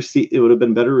better received. It would have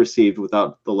been better received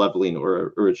without the leveling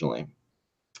or originally.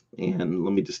 And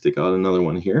let me just stick out another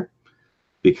one here,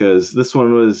 because this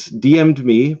one was DM'd to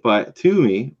me by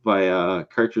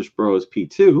Cartridge Bros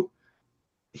P2.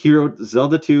 He wrote,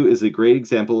 Zelda 2 is a great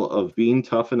example of being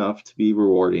tough enough to be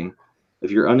rewarding.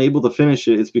 If you're unable to finish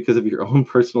it, it's because of your own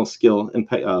personal skill and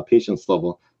patience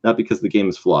level, not because the game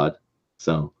is flawed.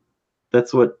 So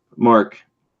that's what Mark,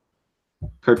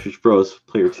 Cartridge Bros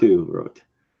Player 2, wrote.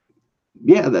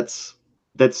 Yeah, that's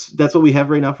what we have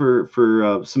right now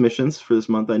for submissions for this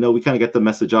month. I know we kind of got the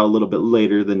message out a little bit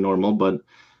later than normal, but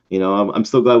I'm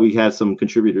still glad we had some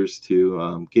contributors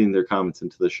to getting their comments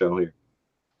into the show here.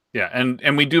 Yeah,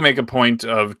 and we do make a point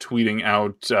of tweeting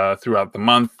out throughout the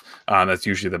month. That's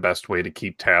usually the best way to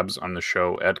keep tabs on the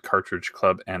show at Cartridge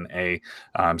Club NA.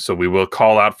 So we will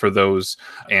call out for those,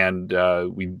 and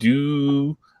we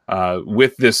do.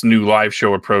 With this new live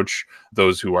show approach,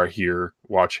 those who are here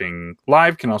watching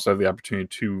live can also have the opportunity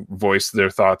to voice their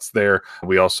thoughts there.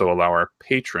 We also allow our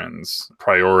patrons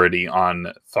priority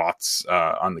on thoughts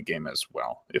on the game as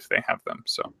well, if they have them.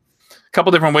 So a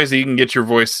couple different ways that you can get your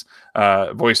voice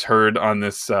heard on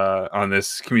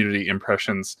this community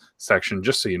impressions section,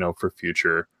 just so you know, for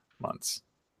future months.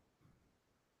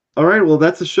 All right, well,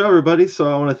 that's the show, everybody.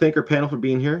 So I want to thank our panel for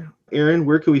being here. Aaron,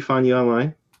 where can we find you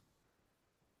online?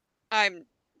 I'm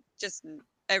just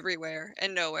everywhere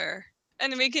and nowhere.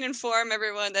 And we can inform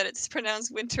everyone that it's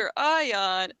pronounced Winter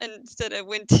Ion instead of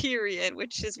Winterion,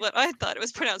 which is what I thought it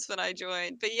was pronounced when I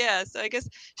joined. But yeah, so I guess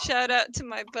shout out to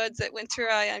my buds at Winter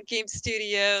Ion Game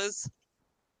Studios.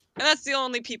 And that's the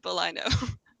only people I know.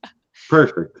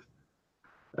 Perfect.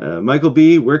 Michael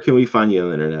B., where can we find you on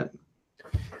the internet?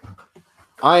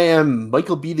 I am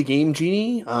Michael B. the Game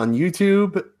Genie on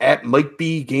YouTube, at Mike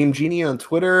B. Game Genie on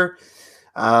Twitter.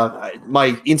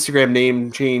 My Instagram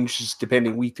name changes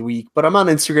depending week to week, but I'm on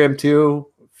Instagram too,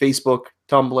 Facebook,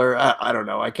 Tumblr. I don't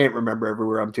know. I can't remember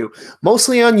everywhere I'm to.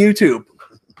 Mostly on YouTube.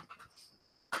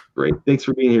 Great. Thanks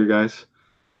for being here, guys.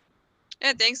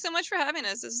 Yeah, thanks so much for having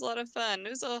us. This is a lot of fun.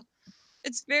 It's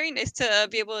very nice to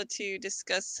be able to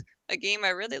discuss a game I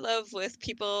really love with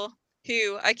people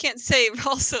who I can't say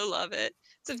also love it.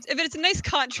 So it's a nice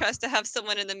contrast to have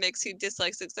someone in the mix who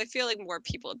dislikes it, because I feel like more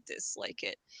people dislike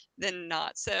it than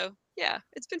not. So yeah,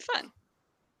 it's been fun.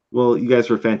 Well, you guys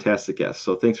were fantastic guests,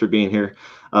 so thanks for being here.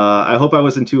 I hope I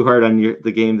wasn't too hard on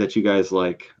the game that you guys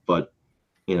like, but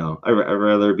I'd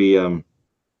rather be. I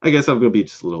guess I'm going to be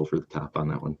just a little over the top on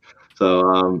that one.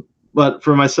 So, but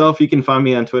for myself, you can find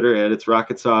me on Twitter at It's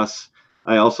Rocket Sauce.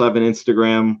 I also have an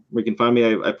Instagram where you can find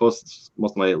me. I post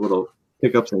most of my little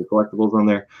pickups and collectibles on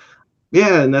there.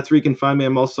 Yeah, and that's where you can find me.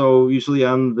 I'm also usually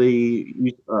on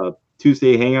the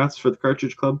Tuesday Hangouts for the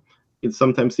Cartridge Club. You can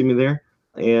sometimes see me there.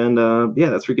 And yeah,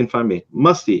 that's where you can find me.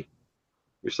 Musty,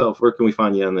 yourself, where can we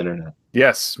find you on the internet?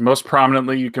 Yes, most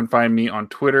prominently, you can find me on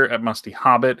Twitter at Musty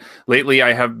Hobbit. Lately,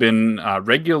 I have been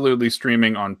regularly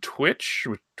streaming on Twitch,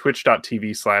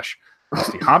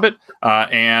 twitch.tv/Musty Hobbit.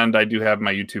 And I do have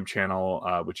my YouTube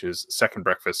channel, which is Second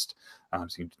Breakfast. So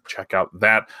you can check out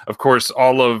that. Of course,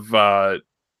 all of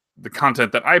the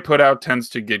content that I put out tends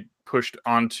to get pushed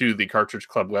onto the Cartridge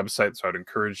Club website, so I'd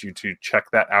encourage you to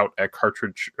check that out at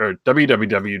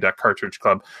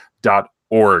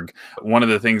www.cartridgeclub.org. One of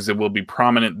the things that will be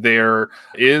prominent there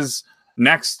is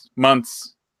next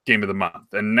month's Game of the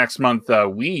Month. And next month,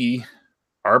 we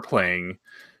are playing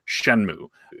Shenmue.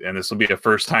 And this will be a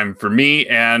first time for me,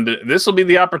 and this will be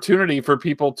the opportunity for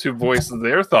people to voice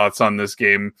their thoughts on this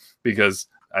game, because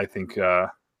I think,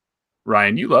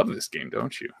 Ryan, you love this game,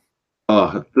 don't you?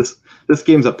 Oh, this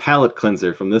game's a palate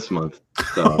cleanser from this month.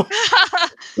 So,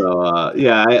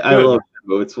 yeah, I love it.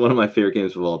 It's one of my favorite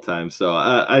games of all time. So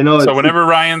I know. So whenever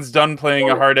Ryan's done playing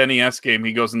a hard NES game,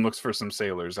 he goes and looks for some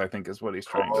sailors, I think is what he's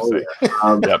trying to say.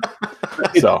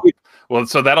 Yep.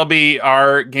 So that'll be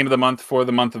our Game of the Month for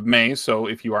the month of May. So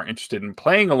if you are interested in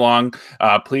playing along,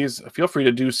 please feel free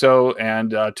to do so,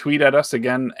 and tweet at us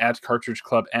again at Cartridge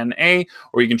Club NA,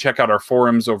 or you can check out our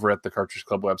forums over at the Cartridge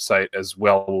Club website as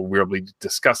well. We'll be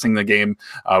discussing the game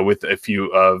with a few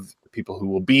of people who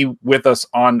will be with us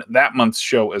on that month's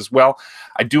show as well.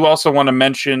 I do also want to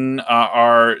mention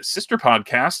our sister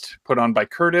podcast put on by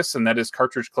Curtis, and that is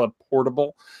Cartridge Club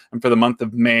Portable. And for the month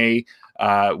of May,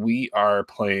 we are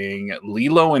playing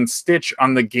Lilo and Stitch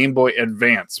on the Game Boy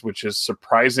Advance, which is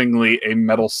surprisingly a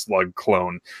Metal Slug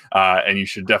clone. And you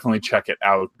should definitely check it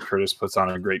out. Curtis puts on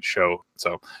a great show.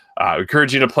 So I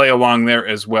encourage you to play along there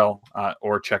as well,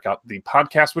 or check out the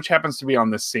podcast, which happens to be on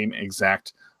the same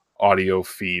exact audio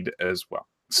feed as well.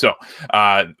 So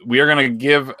we are going to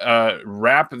give a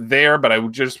wrap there, but I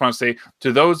just want to say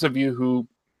to those of you who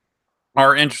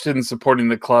are interested in supporting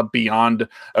the club beyond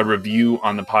a review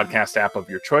on the podcast app of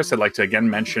your choice, I'd like to again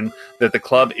mention that the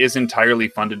club is entirely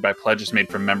funded by pledges made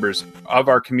from members of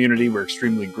our community. We're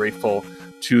extremely grateful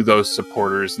to those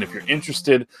supporters. And if you're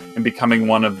interested in becoming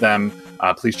one of them,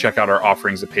 please check out our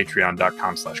offerings at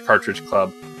patreon.com/Cartridge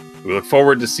Club. We look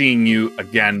forward to seeing you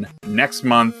again next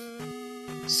month.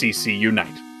 CC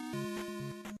Unite.